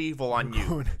going medieval on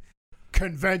you.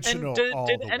 Conventional. Did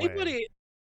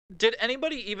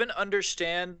anybody even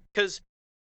understand? Because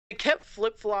it kept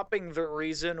flip-flopping the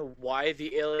reason why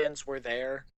the aliens were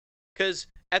there. Because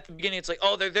at the beginning, it's like,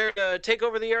 oh, they're there to take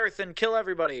over the Earth and kill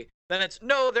everybody. Then it's,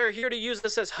 no, they're here to use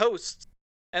us as hosts.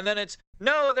 And then it's,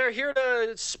 no, they're here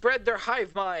to spread their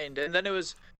hive mind. And then it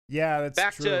was... Yeah, that's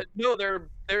back true. to no,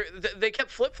 they kept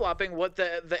flip flopping what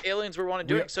the aliens were wanting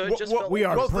doing. So it just felt we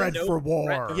like are bred for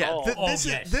war. Yeah,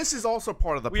 this is also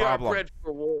part of the problem. We are bred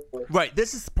for war. Right,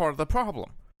 this is part of the problem.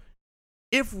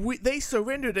 If they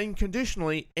surrendered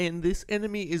unconditionally, and this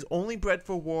enemy is only bred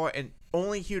for war and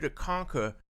only here to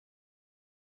conquer,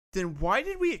 then why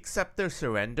did we accept their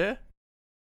surrender?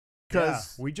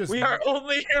 Because we are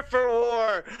only here for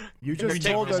war. You just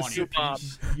told us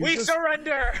we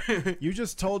surrender. You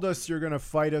just told us you're gonna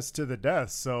fight us to the death.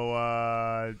 So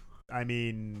I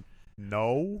mean,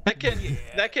 No. That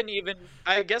can even,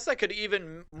 I guess that could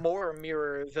even more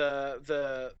mirror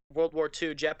the World War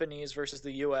II Japanese versus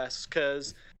the U.S.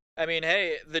 Because I mean,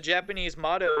 hey, the Japanese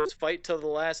motto is "Fight till the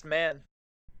last man."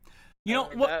 You know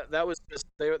what? That was just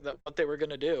what they were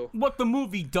gonna do. What the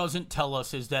movie doesn't tell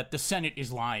us is that the Senate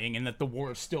is lying and that the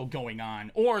war is still going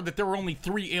on, or that there were only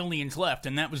 3 aliens left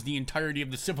and that was the entirety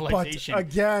of the civilization. But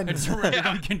again, and surrendered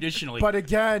unconditionally. But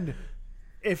again,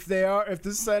 if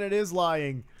the Senate is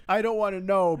lying, I don't want to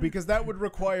know because that would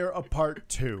require a part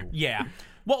 2. Yeah.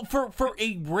 Well, for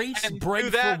a race And bred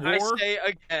to that, for war, I say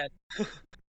again.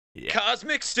 Yeah.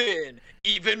 Cosmic sin,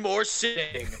 even more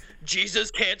sinning.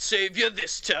 Jesus can't save you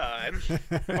this time.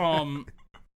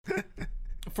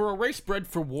 for a race bred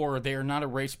for war, they are not a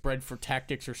race bred for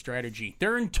tactics or strategy.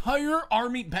 Their entire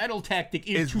army battle tactic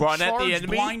is to run charge at the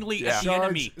enemy? blindly at the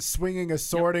enemy. Swinging a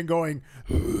sword and going.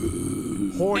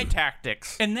 Horde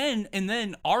tactics. And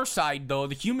then our side, though,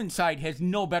 the human side, has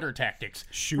no better tactics.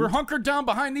 Shoot. We're hunkered down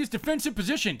behind these defensive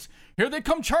positions. Here they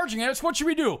come charging at us. What should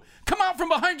we do? Come out from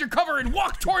behind your cover and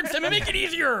walk towards them and make it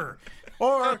easier.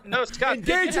 Or No, Scott,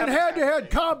 engage in hand-to-hand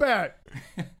combat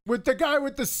with the guy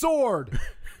with the sword.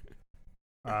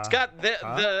 Scott,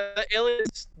 the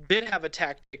aliens did have a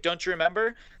tactic. Don't you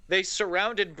remember? They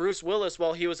surrounded Bruce Willis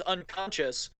while he was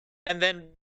unconscious, and then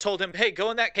told him, "Hey,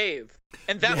 go in that cave."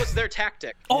 And that was their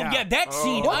tactic. Oh, Yeah. yeah, that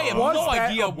scene. What I have was no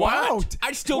that idea about? what.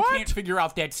 I still can't figure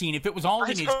out that scene. If it was all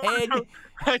in his head.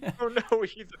 I don't know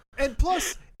either. And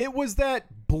plus, it was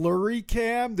that blurry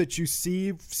cam that you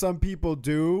see some people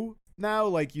do now.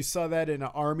 Like you saw that in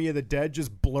Army of the Dead,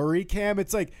 just blurry cam.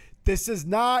 It's like, this is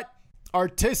not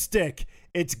artistic.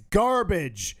 It's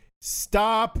garbage.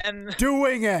 Stop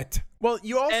doing it. Well,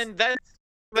 you also And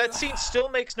that scene still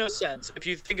makes no sense if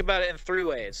you think about it in 3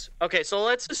 ways. Okay, so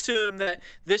let's assume that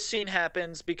this scene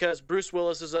happens because Bruce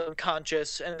Willis is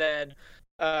unconscious and then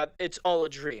it's all a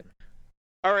dream.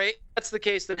 All right, that's the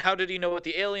case. Then how did he know what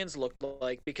the aliens looked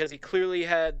like? Because he clearly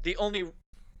had the only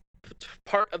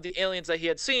part of the aliens that he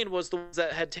had seen was the ones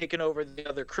that had taken over the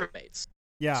other crewmates.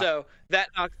 Yeah. So that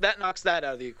knocks that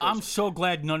out of the equation. I'm so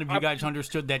glad none of you guys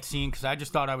understood that scene because I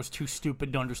just thought I was too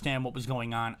stupid to understand what was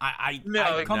going on. I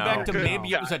come back to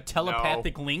maybe it was a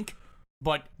telepathic link,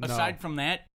 but aside from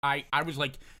that, I was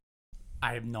like,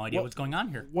 I have no idea what's going on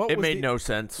here. it made no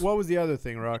sense. What was the other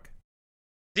thing, Rock?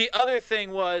 The other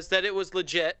thing was that it was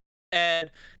legit, and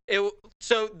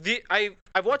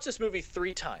I've watched this movie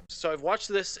 3 times. So I've watched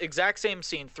this exact same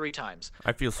scene 3 times.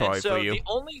 I feel sorry for you.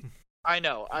 I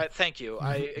know. Thank you.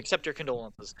 I accept your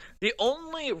condolences. The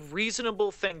only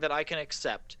reasonable thing that I can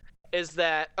accept is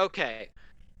that, okay,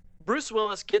 Bruce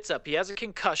Willis gets up. He has a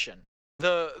concussion.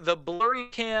 The blurry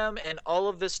cam and all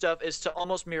of this stuff is to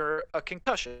almost mirror a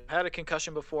concussion. I had a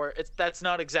concussion before. That's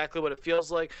not exactly what it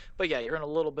feels like, but yeah, you're in a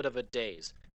little bit of a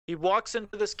daze. He walks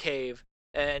into this cave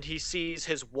and he sees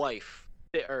his wife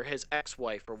or his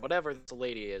ex-wife or whatever the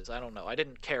lady is. I don't know. I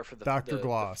didn't care for Dr.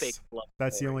 Gloss. the fake blood.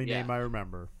 That's the only name I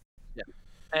remember. Yeah.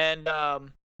 And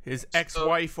his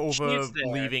ex-wife over she's there.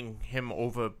 leaving him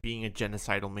over being a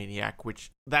genocidal maniac,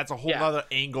 which that's a whole other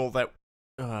angle that.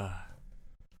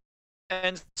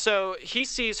 And so he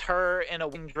sees her in a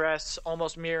wedding dress,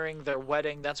 almost mirroring their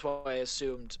wedding. That's why I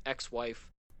assumed ex-wife.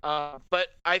 But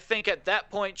I think at that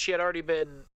point she had already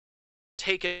been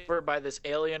taken over by this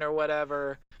alien or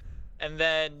whatever, and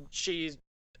then she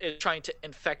is trying to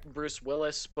infect Bruce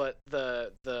Willis. But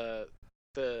the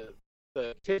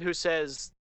kid who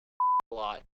says a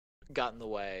lot got in the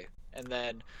way, and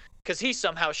then because he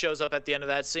somehow shows up at the end of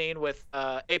that scene with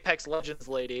Apex Legends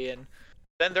lady, and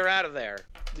then they're out of there.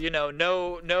 You know,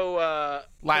 no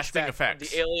Lasting pushback from effects.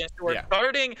 The aliens who are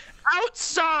guarding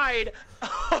outside.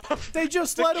 They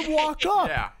just let him walk up.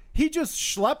 Yeah. He just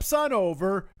schleps on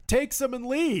over, takes him, and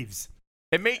leaves.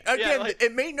 It made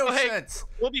it made no sense.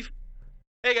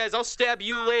 Hey guys, I'll stab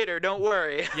you later. Don't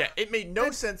worry. Yeah, it made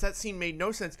no sense. That scene made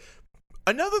no sense.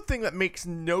 Another thing that makes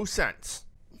no sense,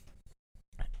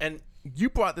 and you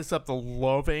brought this up, the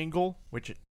love angle, which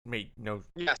it made no.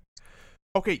 Yes.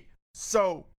 Okay,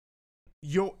 so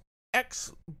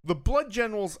the Blood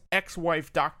General's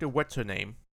ex-wife, Dr. What's her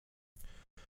name?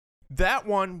 That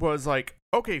one was like,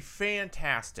 okay,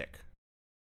 fantastic.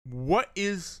 What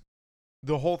is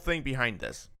the whole thing behind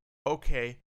this?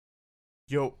 Okay,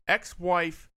 your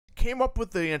ex-wife came up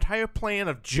with the entire plan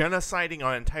of genociding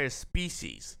our entire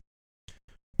species.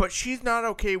 But she's not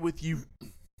okay with you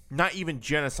not even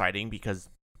genociding, because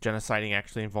genociding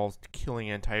actually involves killing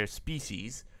an entire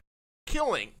species.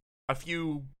 Killing a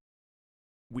few...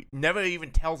 We never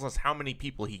even tells us how many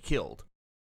people he killed.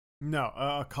 No,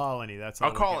 a colony. That's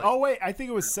all. A colony. Oh wait, I think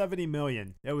it was 70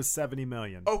 million. It was 70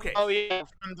 million. Okay. Oh yeah,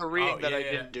 from the reading that I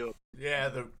didn't do.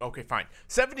 Yeah. Okay, fine.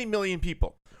 70 million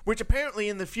people, which apparently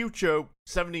in the future,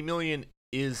 70 million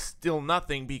is still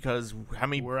nothing because how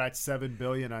many? We're at 7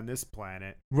 billion on this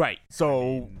planet. Right.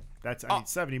 So I mean,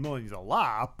 70 million is a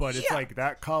lot, but it's like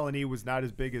that colony was not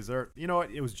as big as Earth. You know what?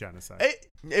 It was genocide.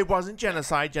 It wasn't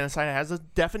genocide. Genocide has a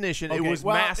definition. Okay, it was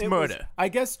mass murder. I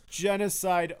guess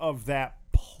genocide of that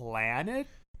planet.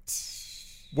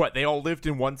 What? They all lived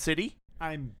in one city?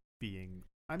 I'm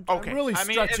really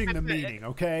stretching the meaning.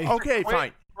 Okay. Okay,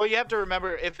 fine. Well, you have to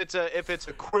remember if it's a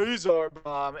quasar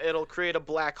bomb, it'll create a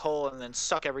black hole and then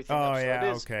suck everything up. So yeah.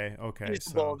 it is Okay.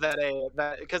 feasible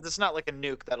that because it's not like a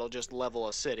nuke that'll just level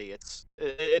a city.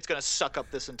 It's gonna suck up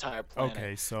this entire planet.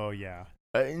 Okay. So yeah.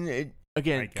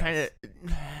 Again, kind of.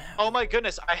 Oh my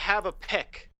goodness! I have a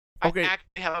pick. Okay. I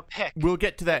actually have a pick. We'll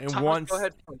get to that in Thomas, one. Go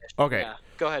ahead. Finish. Okay. Yeah,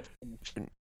 go ahead.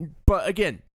 But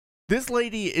again, this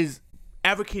lady is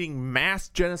advocating mass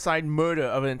genocide murder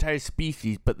of an entire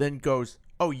species, but then goes,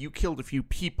 "Oh, you killed a few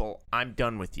people. I'm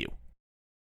done with you."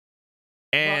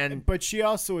 And but she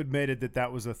also admitted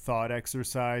that was a thought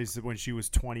exercise when she was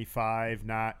 25,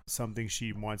 not something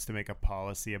she wants to make a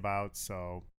policy about.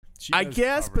 So I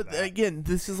guess, but again,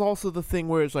 this is also the thing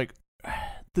where it's like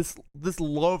this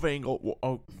love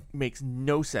angle makes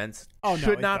no sense.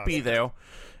 Should not be there.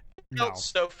 It felt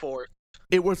so forced.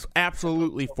 It was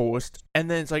absolutely forced. And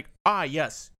then it's like,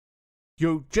 yes,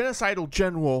 your genocidal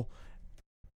general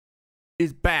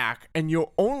is back, and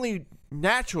your only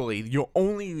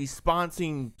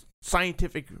responding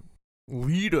scientific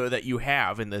leader that you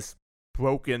have in this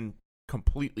broken,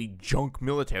 completely junk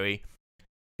military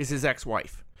is his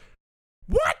ex-wife.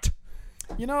 What?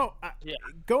 You know,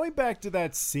 going back to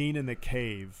that scene in the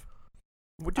cave.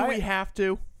 Do we have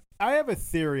to? I have a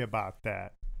theory about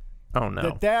that. Oh,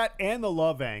 no. That and the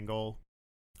love angle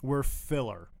were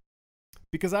filler.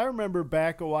 Because I remember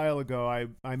back a while ago,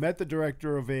 I met the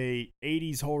director of a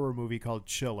 80s horror movie called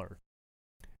Chiller.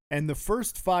 And the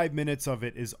first 5 minutes of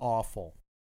it is awful.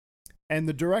 And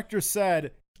the director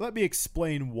said, let me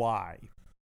explain why.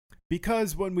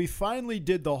 Because when we finally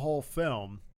did the whole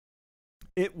film,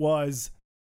 it was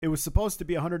supposed to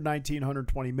be 119,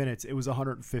 120 minutes. It was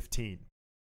 115.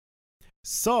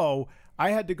 So I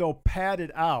had to go pad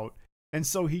it out. And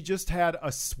so he just had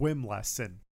a swim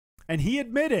lesson. And he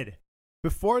admitted,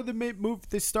 before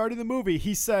the start of the movie,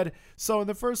 he said, so in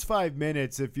the first 5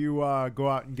 minutes, if you go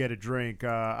out and get a drink,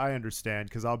 I understand,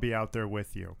 because I'll be out there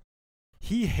with you.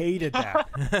 He hated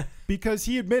that. Because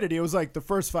he admitted, he was like, the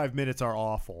first 5 minutes are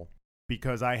awful.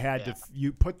 Because I had to,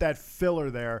 you put that filler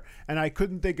there, and I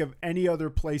couldn't think of any other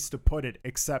place to put it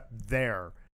except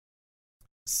there.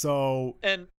 So...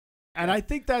 And I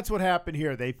think that's what happened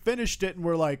here. They finished it and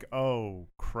we're like, oh,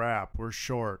 crap, we're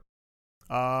short.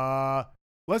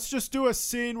 Let's just do a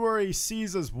scene where he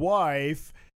sees his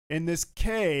wife in this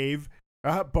cave,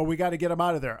 but we got to get him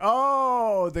out of there.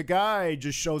 Oh, the guy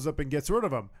just shows up and gets rid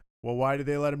of him. Well, why did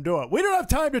they let him do it? We don't have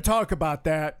time to talk about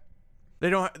that. They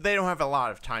don't have a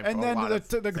lot of time for a lot of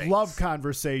things. And then the love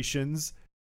conversations.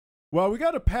 Well, we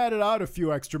got to pad it out a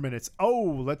few extra minutes. Oh,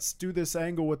 let's do this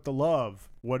angle with the love.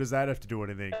 What does that have to do with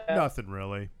anything? Nothing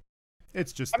really.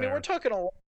 It's just. I mean, we're talking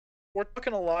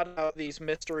a lot about these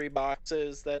mystery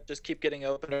boxes that just keep getting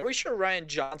opened. Are we sure Rian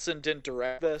Johnson didn't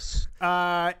direct this?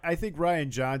 I think Rian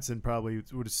Johnson probably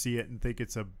would see it and think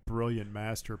it's a brilliant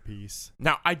masterpiece.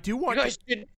 Now, I do want. You guys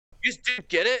didn't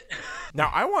get it. Now,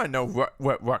 I want to know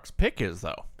what Ruck's pick is,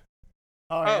 though.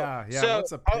 Oh yeah. So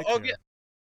what's a pick?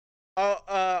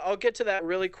 I'll get to that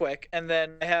really quick, and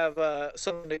then I have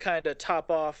something to kind of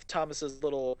top off Thomas's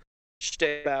little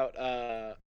shtick about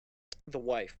the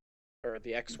wife or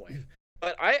the ex-wife.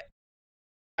 But I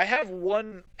have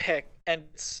one pick, and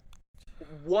it's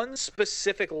one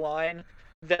specific line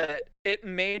that it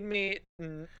made me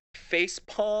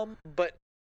facepalm, but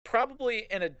probably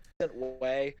in a decent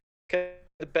way.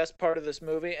 The best part of this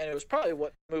movie, and it was probably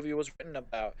what the movie was written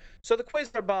about. So the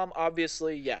quasar bomb,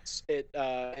 obviously, yes, it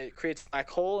creates a black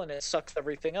hole and it sucks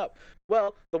everything up.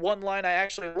 Well, the one line I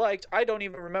actually liked, I don't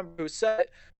even remember who said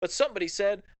it, but somebody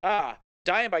said,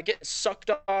 dying by getting sucked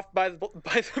off by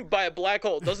a black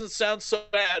hole doesn't sound so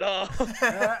bad,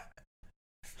 huh?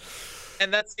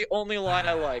 And that's the only line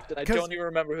I liked, and I don't even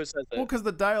remember who said it. Well, because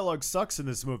the dialogue sucks in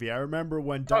this movie. I remember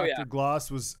when Dr. Gloss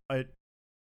was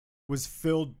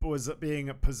being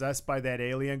possessed by that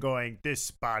alien, going, this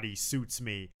body suits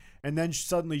me. And then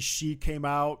suddenly she came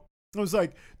out and was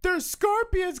like, there's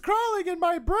scorpions crawling in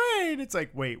my brain. It's like,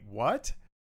 wait, what?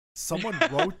 Someone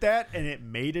wrote that and it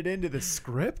made it into the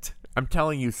script? I'm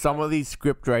telling you, some of these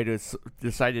scriptwriters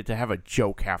decided to have a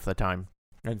joke half the time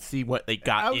and see what they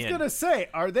got in. I was going to say,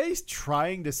 are they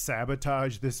trying to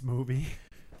sabotage this movie?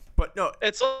 But no,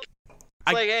 It's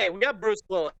like, hey, we got Bruce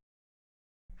Willis.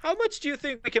 How much do you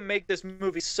think we can make this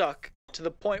movie suck to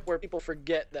the point where people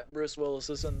forget that Bruce Willis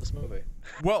is in this movie?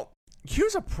 well,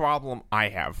 here's a problem I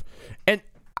have. And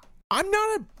I'm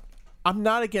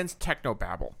not against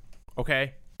technobabble,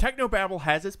 okay? Technobabble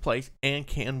has its place and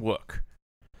can work.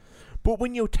 But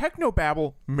when your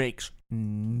technobabble makes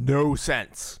no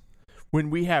sense, when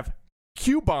we have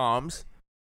Q-bombs,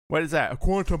 what is that? A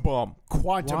quantum bomb.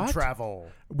 Quantum What? travel.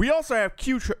 We also have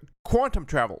quantum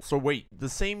travel. So wait, the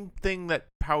same thing that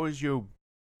powers your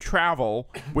travel,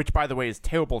 which by the way is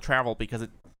terrible travel because it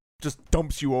just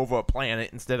dumps you over a planet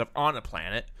instead of on a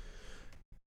planet.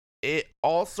 It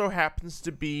also happens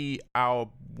to be our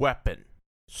weapon.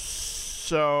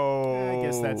 So I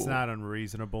guess that's not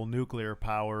unreasonable. Nuclear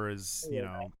power is,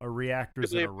 a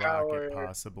reactor's in a Nuclear rocket power.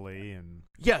 possibly, and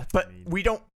yeah, but I mean- we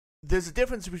don't. There's a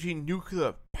difference between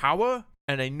nuclear power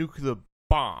and a nuclear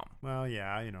bomb. well,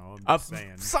 yeah, I'm A just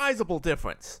saying. sizable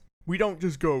difference. We don't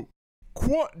just go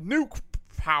nuke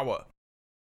power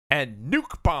and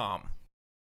nuke bomb.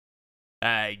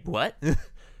 What?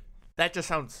 That just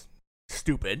sounds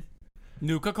stupid.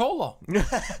 Nuka-Cola.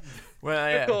 Well,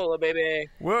 yeah. Cola, baby.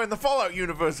 We're in the Fallout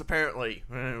universe, apparently.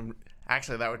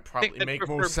 Actually, that would I think probably they make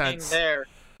prefer more being sense. there.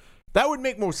 That would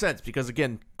make more sense because,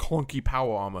 again, clunky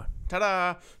power armor.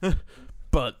 Ta-da!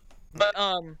 But But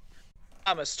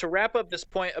Thomas, to wrap up this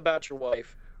point about your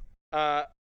wife, the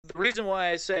reason why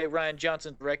I say Rian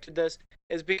Johnson directed this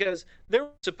is because there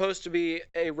was supposed to be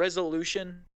a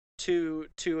resolution to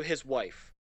his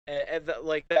wife, and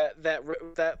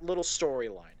that little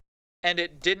storyline, and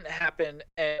it didn't happen.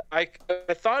 And I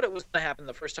thought it was going to happen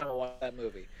the first time I watched that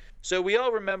movie. So we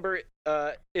all remember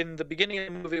in the beginning of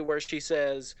the movie where she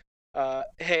says,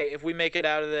 "Hey, if we make it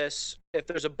out of this, if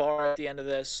there's a bar at the end of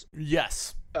this,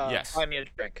 yes. Yes. buy me a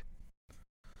drink."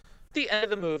 At the end of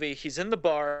the movie, he's in the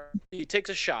bar. He takes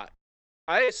a shot.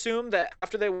 I assumed that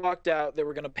after they walked out, they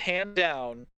were going to pan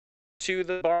down to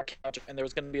the bar counter and there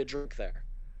was going to be a drink there.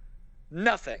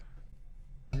 Nothing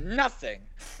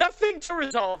to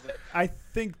resolve it. I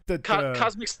think that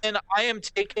Cosmic Sin, I am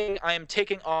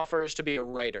taking offers to be a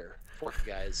writer for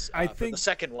you guys. I for think the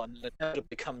second one that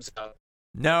inevitably comes out.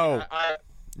 No.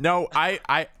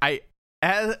 I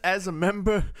As a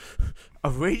member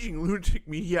of Raging Lunatic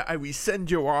Media, I rescind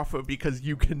your offer because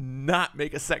you cannot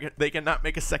make a second. They cannot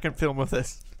make a second film of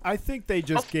this. I think they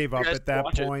just gave up at that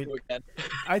point.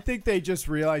 I think they just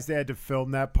realized they had to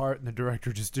film that part, and the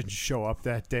director just didn't show up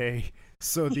that day.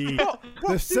 So the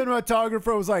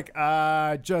cinematographer was like,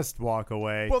 just walk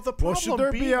away. Well, the problem should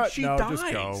there being be a she no, dies.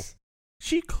 just go.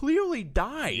 She clearly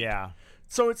died. Yeah.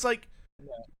 So it's like,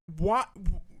 what?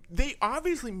 They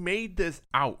obviously made this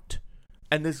out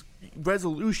and this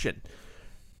resolution,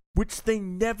 which they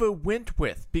never went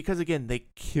with because again they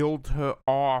killed her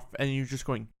off, and you're just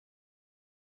going,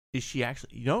 is she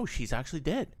actually? No, she's actually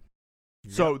dead.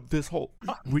 Yep. So this whole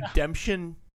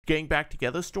redemption, getting back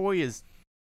together story is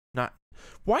not.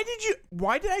 Why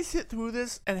did I sit through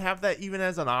this and have that even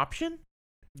as an option?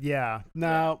 Yeah.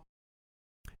 Now.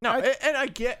 No, and I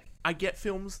get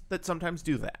films that sometimes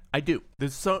do that. I do.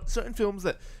 There's certain films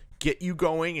that get you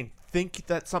going and think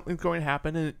that something's going to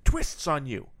happen, and it twists on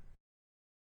you.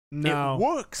 No, it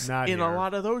works not in here. a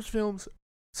lot of those films,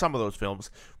 some of those films,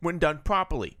 when done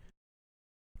properly.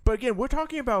 But again, we're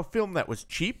talking about a film that was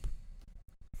cheap,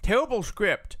 terrible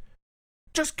script.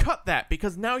 Just cut that,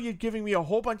 because now you're giving me a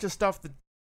whole bunch of stuff that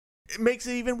it makes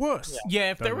it even worse.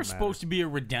 Yeah, if there Doesn't was matter. supposed to be a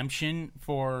redemption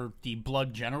for the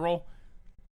Blood General,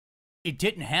 it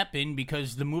didn't happen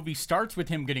because the movie starts with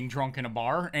him getting drunk in a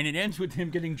bar, and it ends with him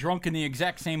getting drunk in the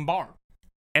exact same bar.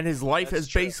 And his life That's has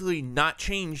true. basically not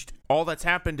changed. All that's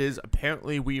happened is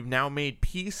apparently we've now made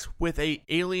peace with a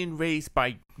alien race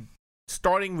by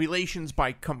starting relations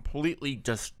by completely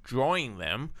destroying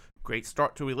them. Great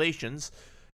start to relations.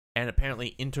 And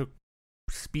apparently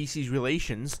interspecies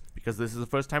relations, because this is the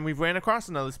first time we've ran across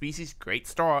another species. Great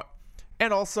start.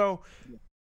 And also,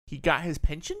 he got his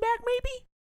pension back, maybe?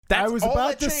 I was all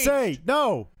about that to changed. say,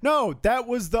 no, that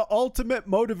was the ultimate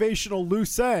motivational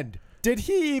loose end. Did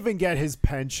he even get his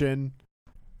pension?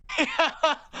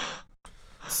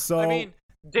 So I mean,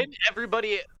 didn't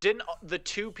the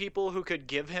two people who could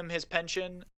give him his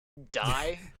pension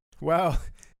die? well,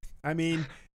 I mean,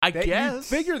 I you guess.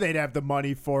 figure they'd have the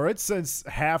money for it since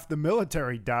half the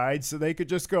military died, so they could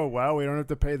just go, well, we don't have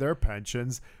to pay their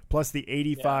pensions. Plus the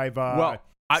 85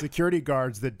 security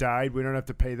guards that died, we don't have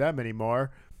to pay them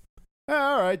anymore.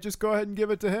 All right, just go ahead and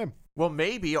give it to him. Well,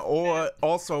 maybe, or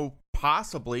also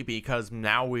possibly because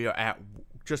now we are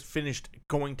just finished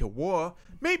going to war.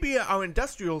 Maybe our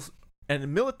industrial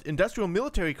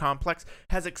military complex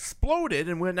has exploded,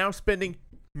 and we're now spending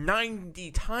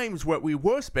 90 times what we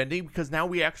were spending because now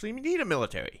we actually need a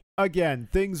military. Again,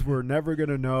 things we're never going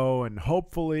to know and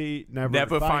hopefully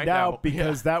never find out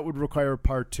because that would require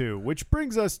part 2, which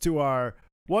brings us to our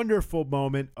wonderful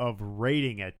moment of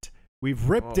rating it. We've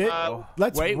ripped it.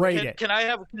 Let's rate it. Can I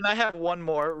have one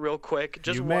more real quick?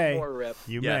 Just one more rip.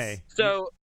 You may. So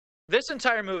this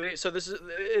entire movie,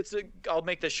 I'll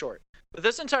make this short. But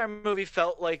this entire movie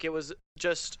felt like it was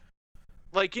just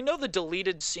like, the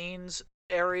deleted scenes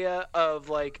area of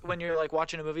like when you're like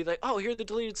watching a movie, like, oh, here are the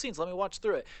deleted scenes, let me watch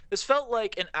through it. This felt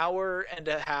like an hour and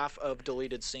a half of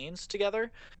deleted scenes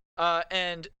together,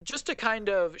 and just to kind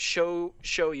of show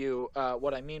you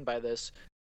what I mean by this,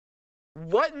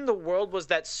 what in the world was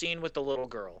that scene with the little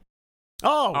girl?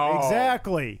 Oh,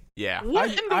 exactly. Yeah. What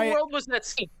in the world was that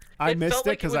scene? I missed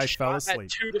it because I fell asleep.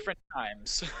 At 2 different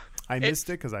times. I missed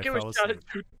it because I fell asleep.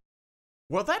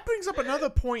 Well, that brings up another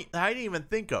point that I didn't even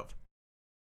think of.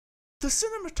 The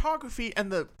cinematography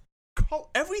and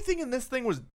everything in this thing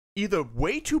was either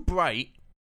way too bright.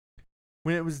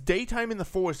 When it was daytime in the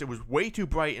forest, it was way too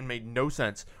bright and made no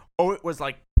sense. Or it was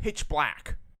like pitch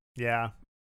black. Yeah.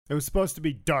 It was supposed to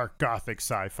be dark gothic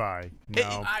sci-fi.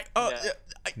 No.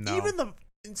 No. Even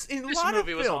in a lot of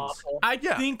films. I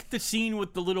think the scene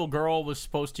with the little girl was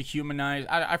supposed to humanize.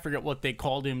 I forget what they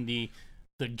called him, the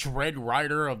Dread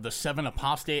Rider of the Seven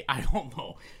Apostate. I don't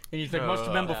know. And he's like, must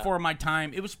have been before my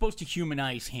time. It was supposed to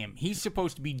humanize him. He's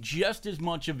supposed to be just as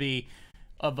much of a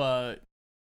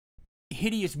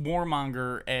hideous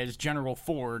warmonger as General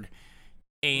Ford.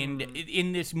 And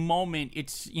in this moment,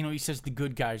 it's, he says the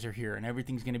good guys are here and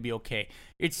everything's going to be okay.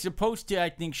 It's supposed to, I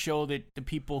think, show that the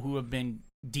people who have been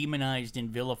demonized and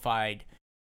vilified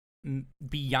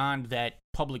beyond that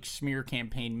public smear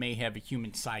campaign may have a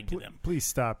human side to them. Please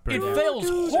stop. It fails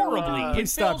horribly. It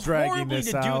stop fails dragging horribly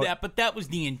this to out. do that, but that was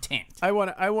the intent. I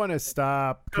want to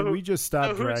stop. Can we just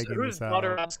stop dragging whose this out?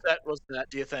 daughter on set was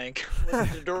that, do you think? Was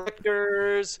it the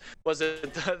directors? Was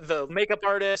it the makeup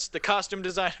artist? The costume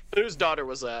designer? Whose daughter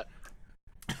was that?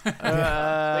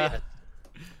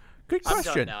 Good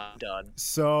question. I'm done.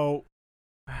 So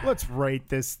let's rate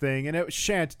this thing, and it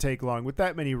shan't take long. With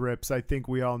that many rips, I think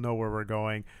we all know where we're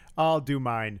going. I'll do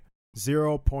mine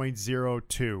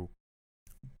 0.02.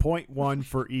 0.1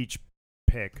 for each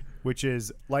pick, which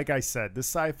is, like I said, the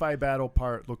sci-fi battle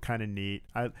part looked kind of neat.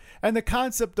 And the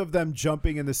concept of them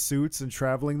jumping in the suits and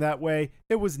traveling that way,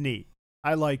 it was neat.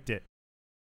 I liked it.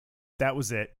 That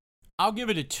was it. I'll give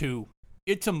it a 2.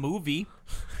 It's a movie.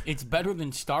 It's better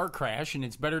than Star Crash, and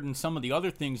it's better than some of the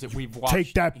other things that we've watched.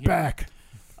 Take that back.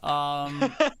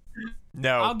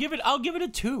 No. I'll give it a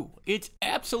 2. It's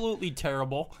absolutely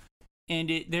terrible, and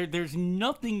there's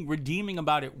nothing redeeming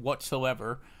about it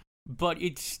whatsoever. But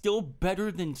it's still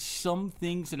better than some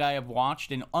things that I have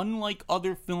watched, and unlike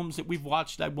other films that we've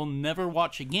watched I will never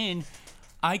watch again,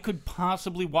 I could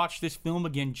possibly watch this film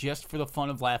again just for the fun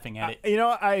of laughing at it.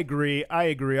 I agree.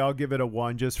 I'll give it a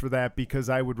 1 just for that, because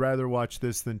I would rather watch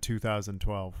this than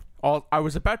 2012. I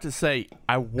was about to say,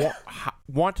 I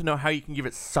want to know how you can give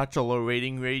it such a low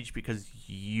rating, Rage, because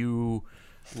you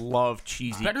love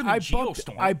cheesy. Better than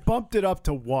Geostorm. I bumped it up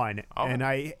to 1,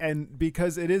 and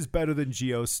because it is better than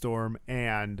Geostorm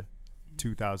and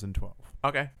 2012.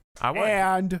 Okay,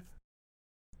 and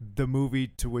the movie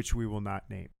to which we will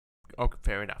not name. Okay,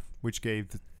 fair enough. Which gave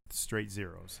the straight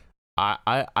zeros.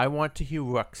 I want to hear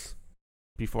Rux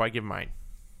before I give mine.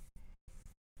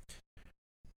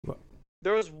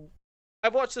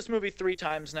 I've watched this movie 3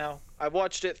 times now. I've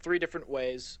watched it 3 different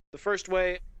ways. The first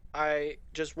way, I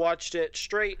just watched it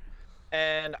straight,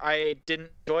 and I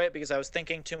didn't enjoy it because I was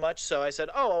thinking too much. So I said,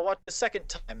 I'll watch it a second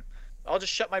time. I'll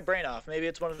just shut my brain off. Maybe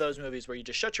it's one of those movies where you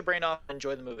just shut your brain off and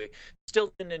enjoy the movie.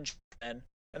 Still didn't enjoy it then.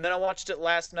 And then I watched it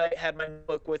last night, had my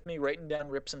book with me, writing down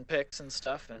rips and picks and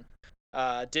stuff,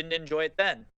 and didn't enjoy it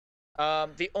then.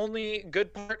 The only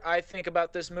good part I think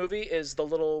about this movie is the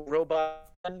little robot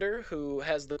blender who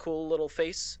has the cool little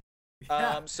face.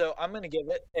 So I'm going to give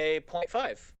it a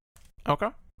 0.5. Okay.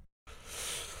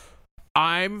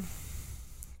 I'm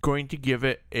going to give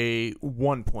it a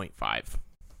 1.5.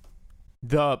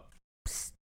 The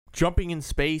jumping in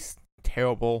space,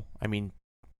 terrible. I mean,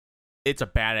 it's a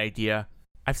bad idea.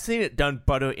 I've seen it done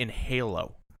better in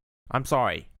Halo. I'm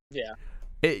sorry. Yeah.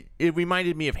 It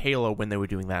reminded me of Halo when they were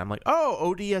doing that. I'm like, oh,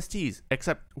 ODSTs,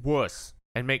 except worse.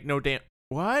 And make no damn...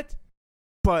 What?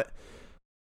 But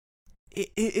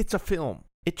it's a film.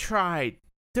 It tried.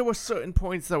 There were certain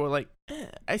points that were like,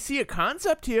 I see a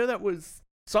concept here that was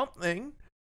something.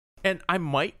 And I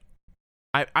might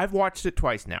I've watched it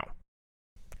twice now.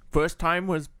 First time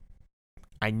was,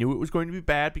 I knew it was going to be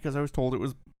bad because I was told it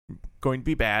was going to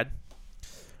be bad.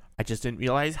 I just didn't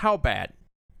realize how bad.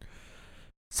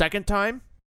 Second time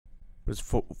was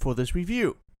for this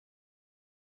review.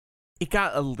 It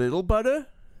got a little better,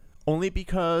 only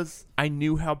because I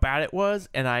knew how bad it was,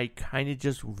 and I kind of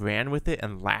just ran with it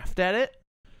and laughed at it.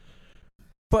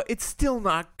 But it's still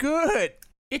not good.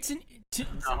 It's an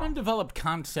undeveloped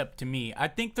concept to me. I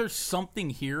think there's something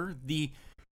here.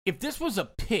 If this was a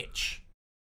pitch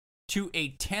to a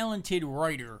talented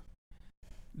writer,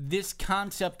 this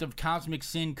concept of cosmic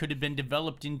sin could have been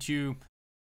developed into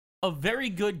a very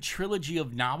good trilogy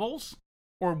of novels,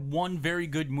 or one very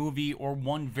good movie, or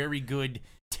one very good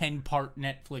 10-part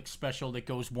Netflix special that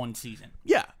goes one season.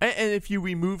 Yeah, and if you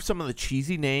remove some of the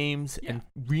cheesy names and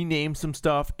rename some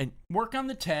stuff and work on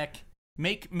the tech,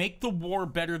 make the war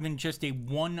better than just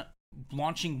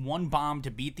launching one bomb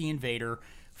to beat the invader.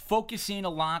 Focus in a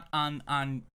lot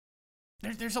on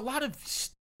there's a lot of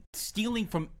stealing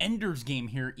from Ender's Game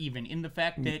here, even in the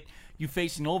fact that you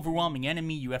face an overwhelming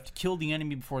enemy, you have to kill the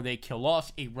enemy before they kill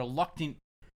us, a reluctant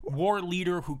war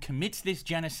leader who commits this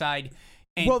genocide,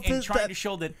 and trying to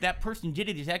show that person did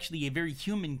it is actually a very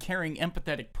human, caring,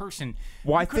 empathetic person.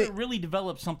 You could have really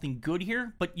developed something good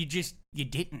here, but you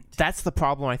didn't. That's the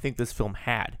problem I think this film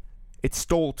had. It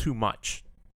stole too much.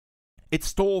 It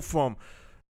stole from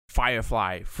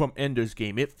Firefly, from Ender's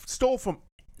Game. It stole from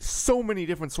so many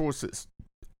different sources,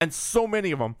 and so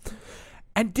many of them,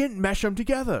 and didn't mesh them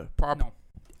together properly. No.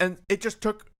 And it just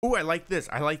took, oh, I like this,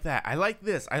 I like that, I like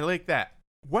this, I like that.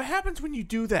 What happens when you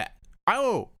do that?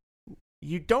 Oh,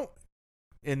 you don't.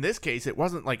 In this case, it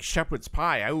wasn't like shepherd's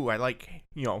pie. Oh, I like,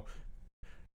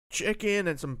 chicken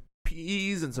and some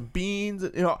peas and some beans,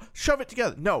 shove it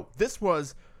together. No, this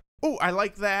was, oh, I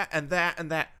like that and that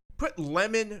and that. Put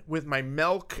lemon with my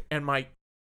milk and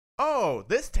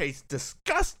this tastes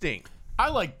disgusting. I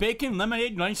like bacon,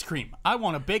 lemonade, and ice cream. I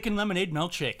want a bacon lemonade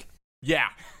milkshake. Yeah,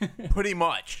 pretty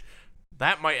much.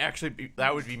 That might actually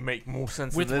make more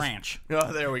sense with than this. ranch.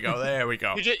 Oh, there we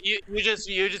go. You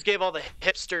just gave all the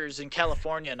hipsters in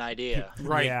California an idea.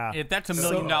 Right. Yeah. If that's $1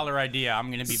 million idea, I'm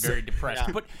going to be very depressed.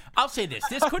 Yeah. But I'll say this.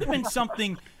 This could have been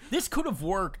something. This could have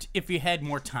worked if you had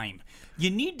more time. You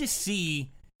need to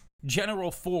see General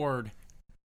Ford,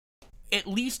 at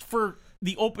least for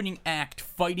the opening act,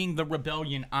 fighting the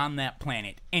rebellion on that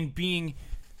planet and being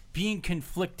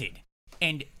conflicted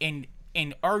and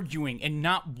arguing and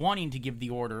not wanting to give the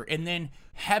order and then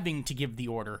having to give the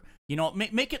order.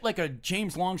 Make it like a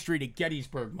James Longstreet at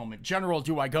Gettysburg moment. General,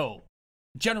 do I go?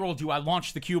 General, do I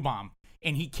launch the Q-bomb?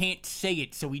 And he can't say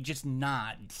it, so he just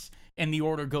nods and the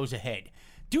order goes ahead.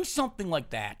 Do something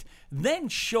like that. Then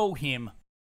show him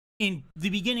in the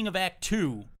beginning of Act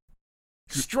 2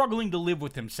 struggling to live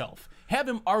with himself. Have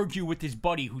him argue with his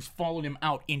buddy who's followed him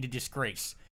out into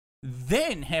disgrace.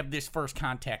 Then have this first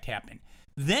contact happen.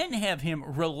 Then have him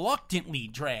reluctantly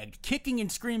dragged, kicking and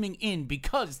screaming in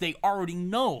because they already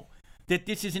know that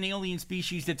this is an alien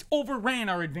species that's overran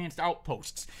our advanced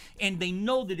outposts. And they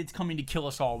know that it's coming to kill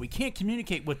us all. We can't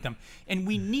communicate with them. And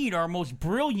we need our most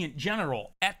brilliant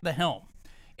general at the helm.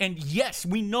 And yes,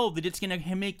 we know that it's going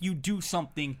to make you do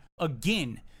something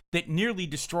again that nearly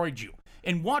destroyed you.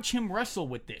 And watch him wrestle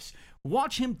with this.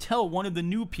 Watch him tell one of the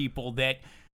new people that,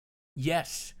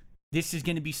 yes, this is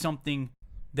going to be something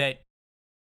that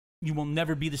you will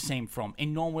never be the same from,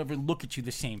 and no one will ever look at you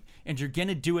the same. And you're going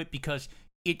to do it because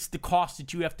it's the cost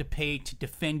that you have to pay to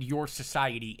defend your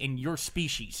society and your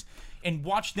species. And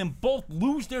watch them both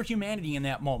lose their humanity in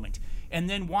that moment. And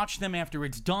then watch them after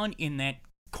it's done in that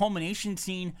culmination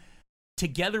scene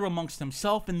together amongst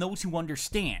themselves and those who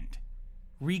understand,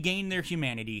 regain their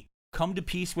humanity, come to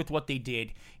peace with what they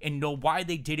did, and know why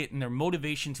they did it and their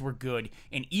motivations were good.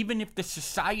 And even if the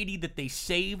society that they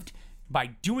saved by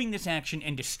doing this action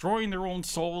and destroying their own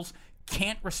souls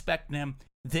can't respect them,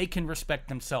 they can respect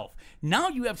themselves. Now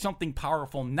you have something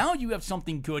powerful. Now you have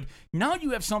something good. Now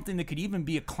you have something that could even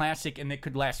be a classic and that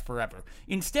could last forever.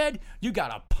 Instead, you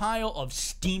got a pile of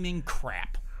steaming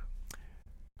crap.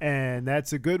 And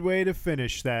that's a good way to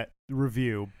finish that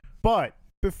review. But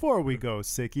before we go,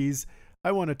 Sickies,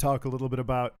 I want to talk a little bit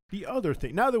about the other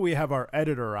thing. Now that we have our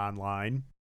editor online,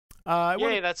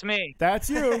 that's me. That's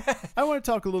you. I want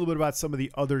to talk a little bit about some of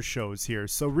the other shows here.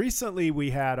 So recently we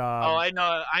had. I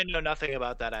know nothing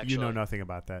about that. Actually, you know nothing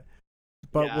about that,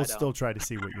 but we'll still try to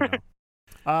see what you know.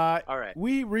 All right.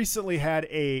 We recently had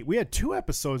we had 2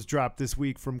 episodes dropped this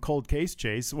week from Cold Case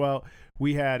Chase. Well,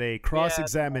 we had a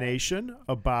cross-examination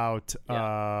about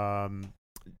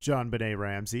John Benet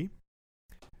Ramsey.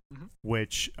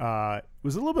 which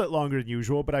was a little bit longer than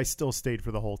usual, but I still stayed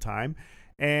for the whole time.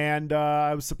 And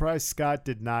I was surprised Scott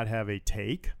did not have a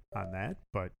take on that,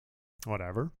 but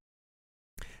whatever.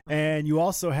 And you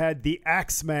also had the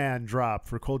Axeman drop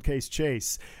for Cold Case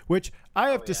Chase, which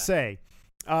I have to say,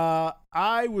 I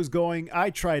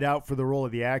tried out for the role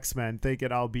of the Axeman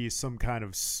thinking I'll be some kind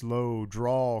of slow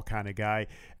drawl kind of guy.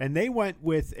 And they went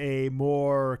with a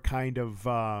more kind of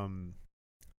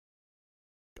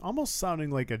almost sounding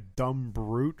like a dumb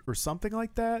brute or something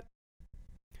like that.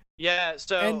 Yeah,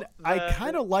 so I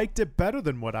kind of liked it better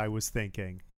than what I was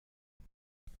thinking.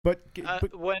 But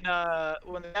when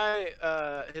the guy,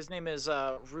 his name is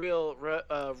Real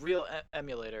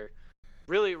Emulator,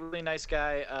 really nice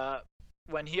guy.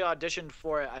 When he auditioned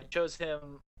for it, I chose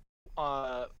him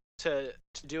to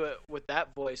do it with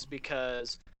that voice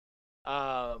because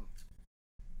the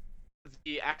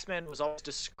Axeman was always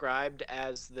described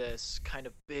as this kind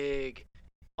of big,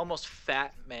 almost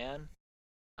fat man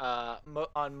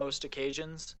on most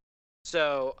occasions.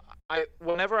 So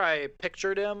whenever I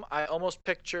pictured him, I almost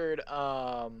pictured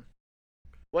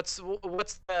what's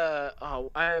the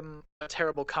I'm a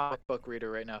terrible comic book reader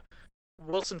right now.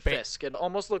 Wilson Fisk. It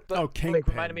almost looked like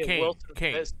reminded me of Wilson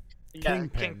Fisk. Yeah,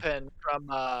 Kingpin from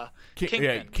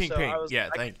Kingpin. Kingpin.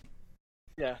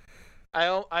 So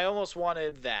I almost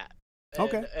wanted that.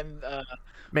 And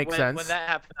makes sense. When that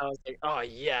happened, I was like, oh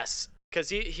yes, because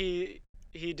he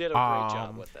did a great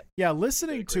job with it. Yeah,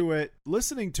 listening to it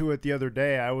the other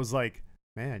day, I was like,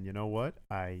 man, you know what?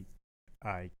 I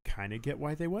kind of get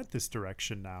why they went this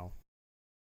direction now.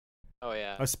 Oh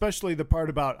yeah. Especially the part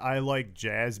about I like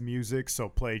jazz music, so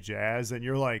play jazz, and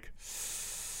you're like,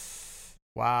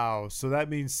 wow, so that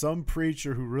means some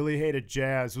preacher who really hated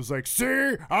jazz was like,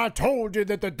 see, I told you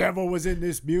that the devil was in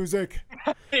this music.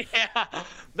 Yeah,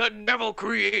 the devil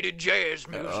created jazz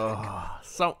music.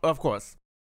 So of course,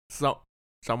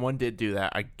 someone did do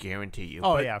that, I guarantee you.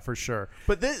 Oh, yeah, for sure.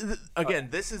 But this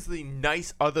is the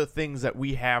nice other things that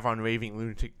we have on Raving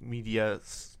Lunatic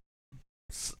Media's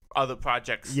other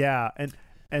projects. Yeah,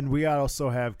 and we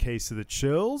also have Case of the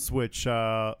Chills, which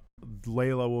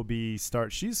Layla will be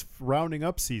she's rounding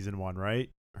up season 1, right?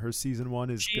 Her season 1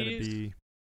 is going to be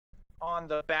on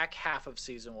the back half of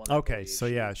season 1. Okay, so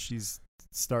yeah, she's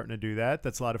starting to do that.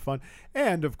 That's a lot of fun.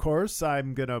 And of course,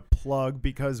 I'm going to plug,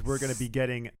 because we're going to be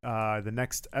getting the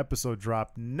next episode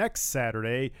drop next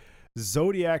Saturday,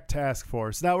 Zodiac Task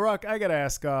Force. Now, Ruck, I got to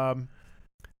ask,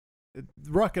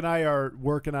 Ruck and I are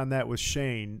working on that with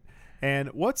Shane. And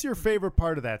what's your favorite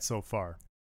part of that so far?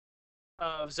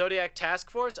 Of Zodiac Task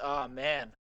Force? Oh,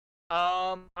 man.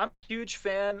 I'm a huge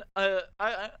fan.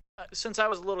 I since I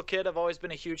was a little kid, I've always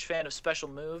been a huge fan of special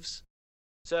moves.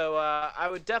 So I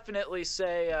would definitely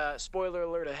say, spoiler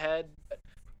alert ahead,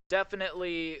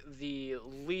 definitely the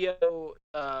Leo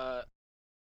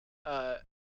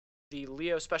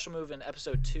special move in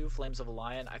episode 2, Flames of a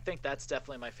Lion. I think that's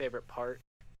definitely my favorite part.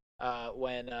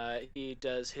 When he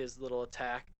does his little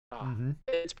attack.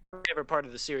 It's my favorite part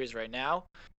of the series right now.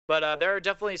 But there are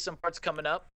definitely some parts coming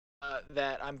up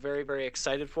that I'm very, very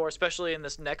excited for, especially in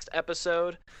this next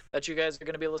episode that you guys are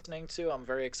going to be listening to. I'm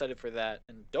very excited for that.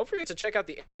 And don't forget to check out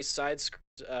the side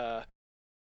script,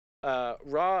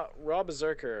 Raw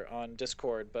Berserker on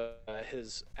Discord, but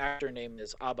his actor name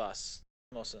is Abbas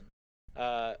Mohsen.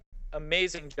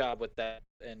 Amazing job with that.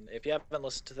 And if you haven't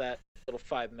listened to that little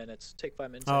 5 minutes, take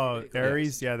 5 minutes. Oh,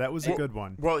 Ares, yeah, that was a good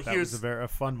one. Well, that was a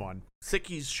fun one.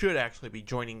 Sickies should actually be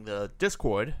joining the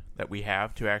Discord that we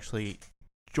have to actually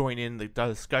join in the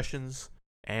discussions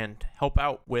and help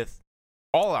out with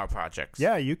all our projects.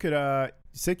 Yeah, you could,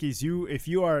 Sickies, if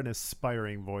you are an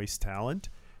aspiring voice talent,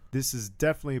 this is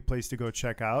definitely a place to go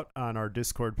check out on our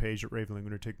Discord page at Raven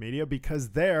Lunatic Media,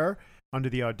 because there, under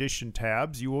the audition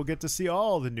tabs, you will get to see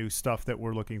all the new stuff that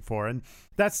we're looking for. And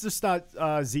that's just not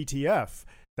ZTF.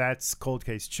 That's Cold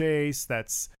Case Chase.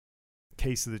 That's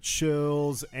Case of the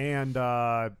Chills. And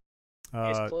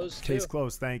Case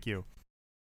Closed. Thank you.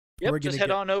 Yep, just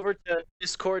head on over to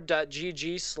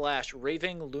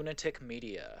discord.gg/Raving Lunatic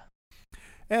Media.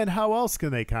 And how else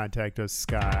can they contact us,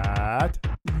 Scott?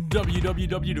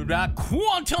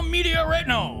 www.quantummedia right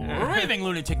now.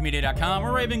 RavingLunaticMedia.com,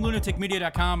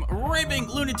 RavingLunaticMedia.com,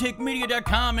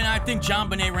 RavingLunaticMedia.com, and I think John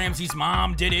Benet Ramsey's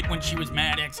mom did it when she was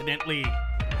mad accidentally.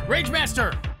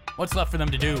 Ragemaster, what's left for them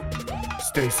to do?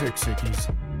 Stay sick,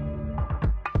 Sickies.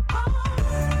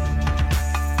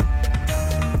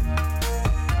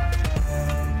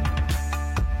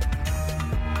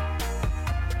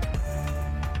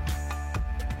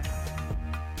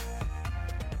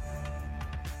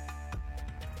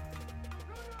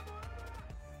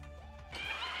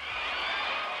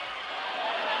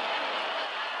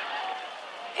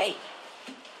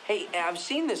 Hey, I've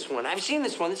seen this one. This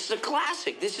is a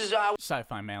classic. This is,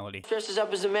 Sci-fi malady. Dresses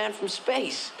up as a man from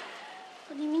space.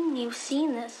 What do you mean you've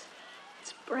seen this?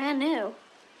 It's brand new.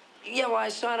 Yeah, well, I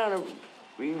saw it on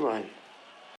a rerun.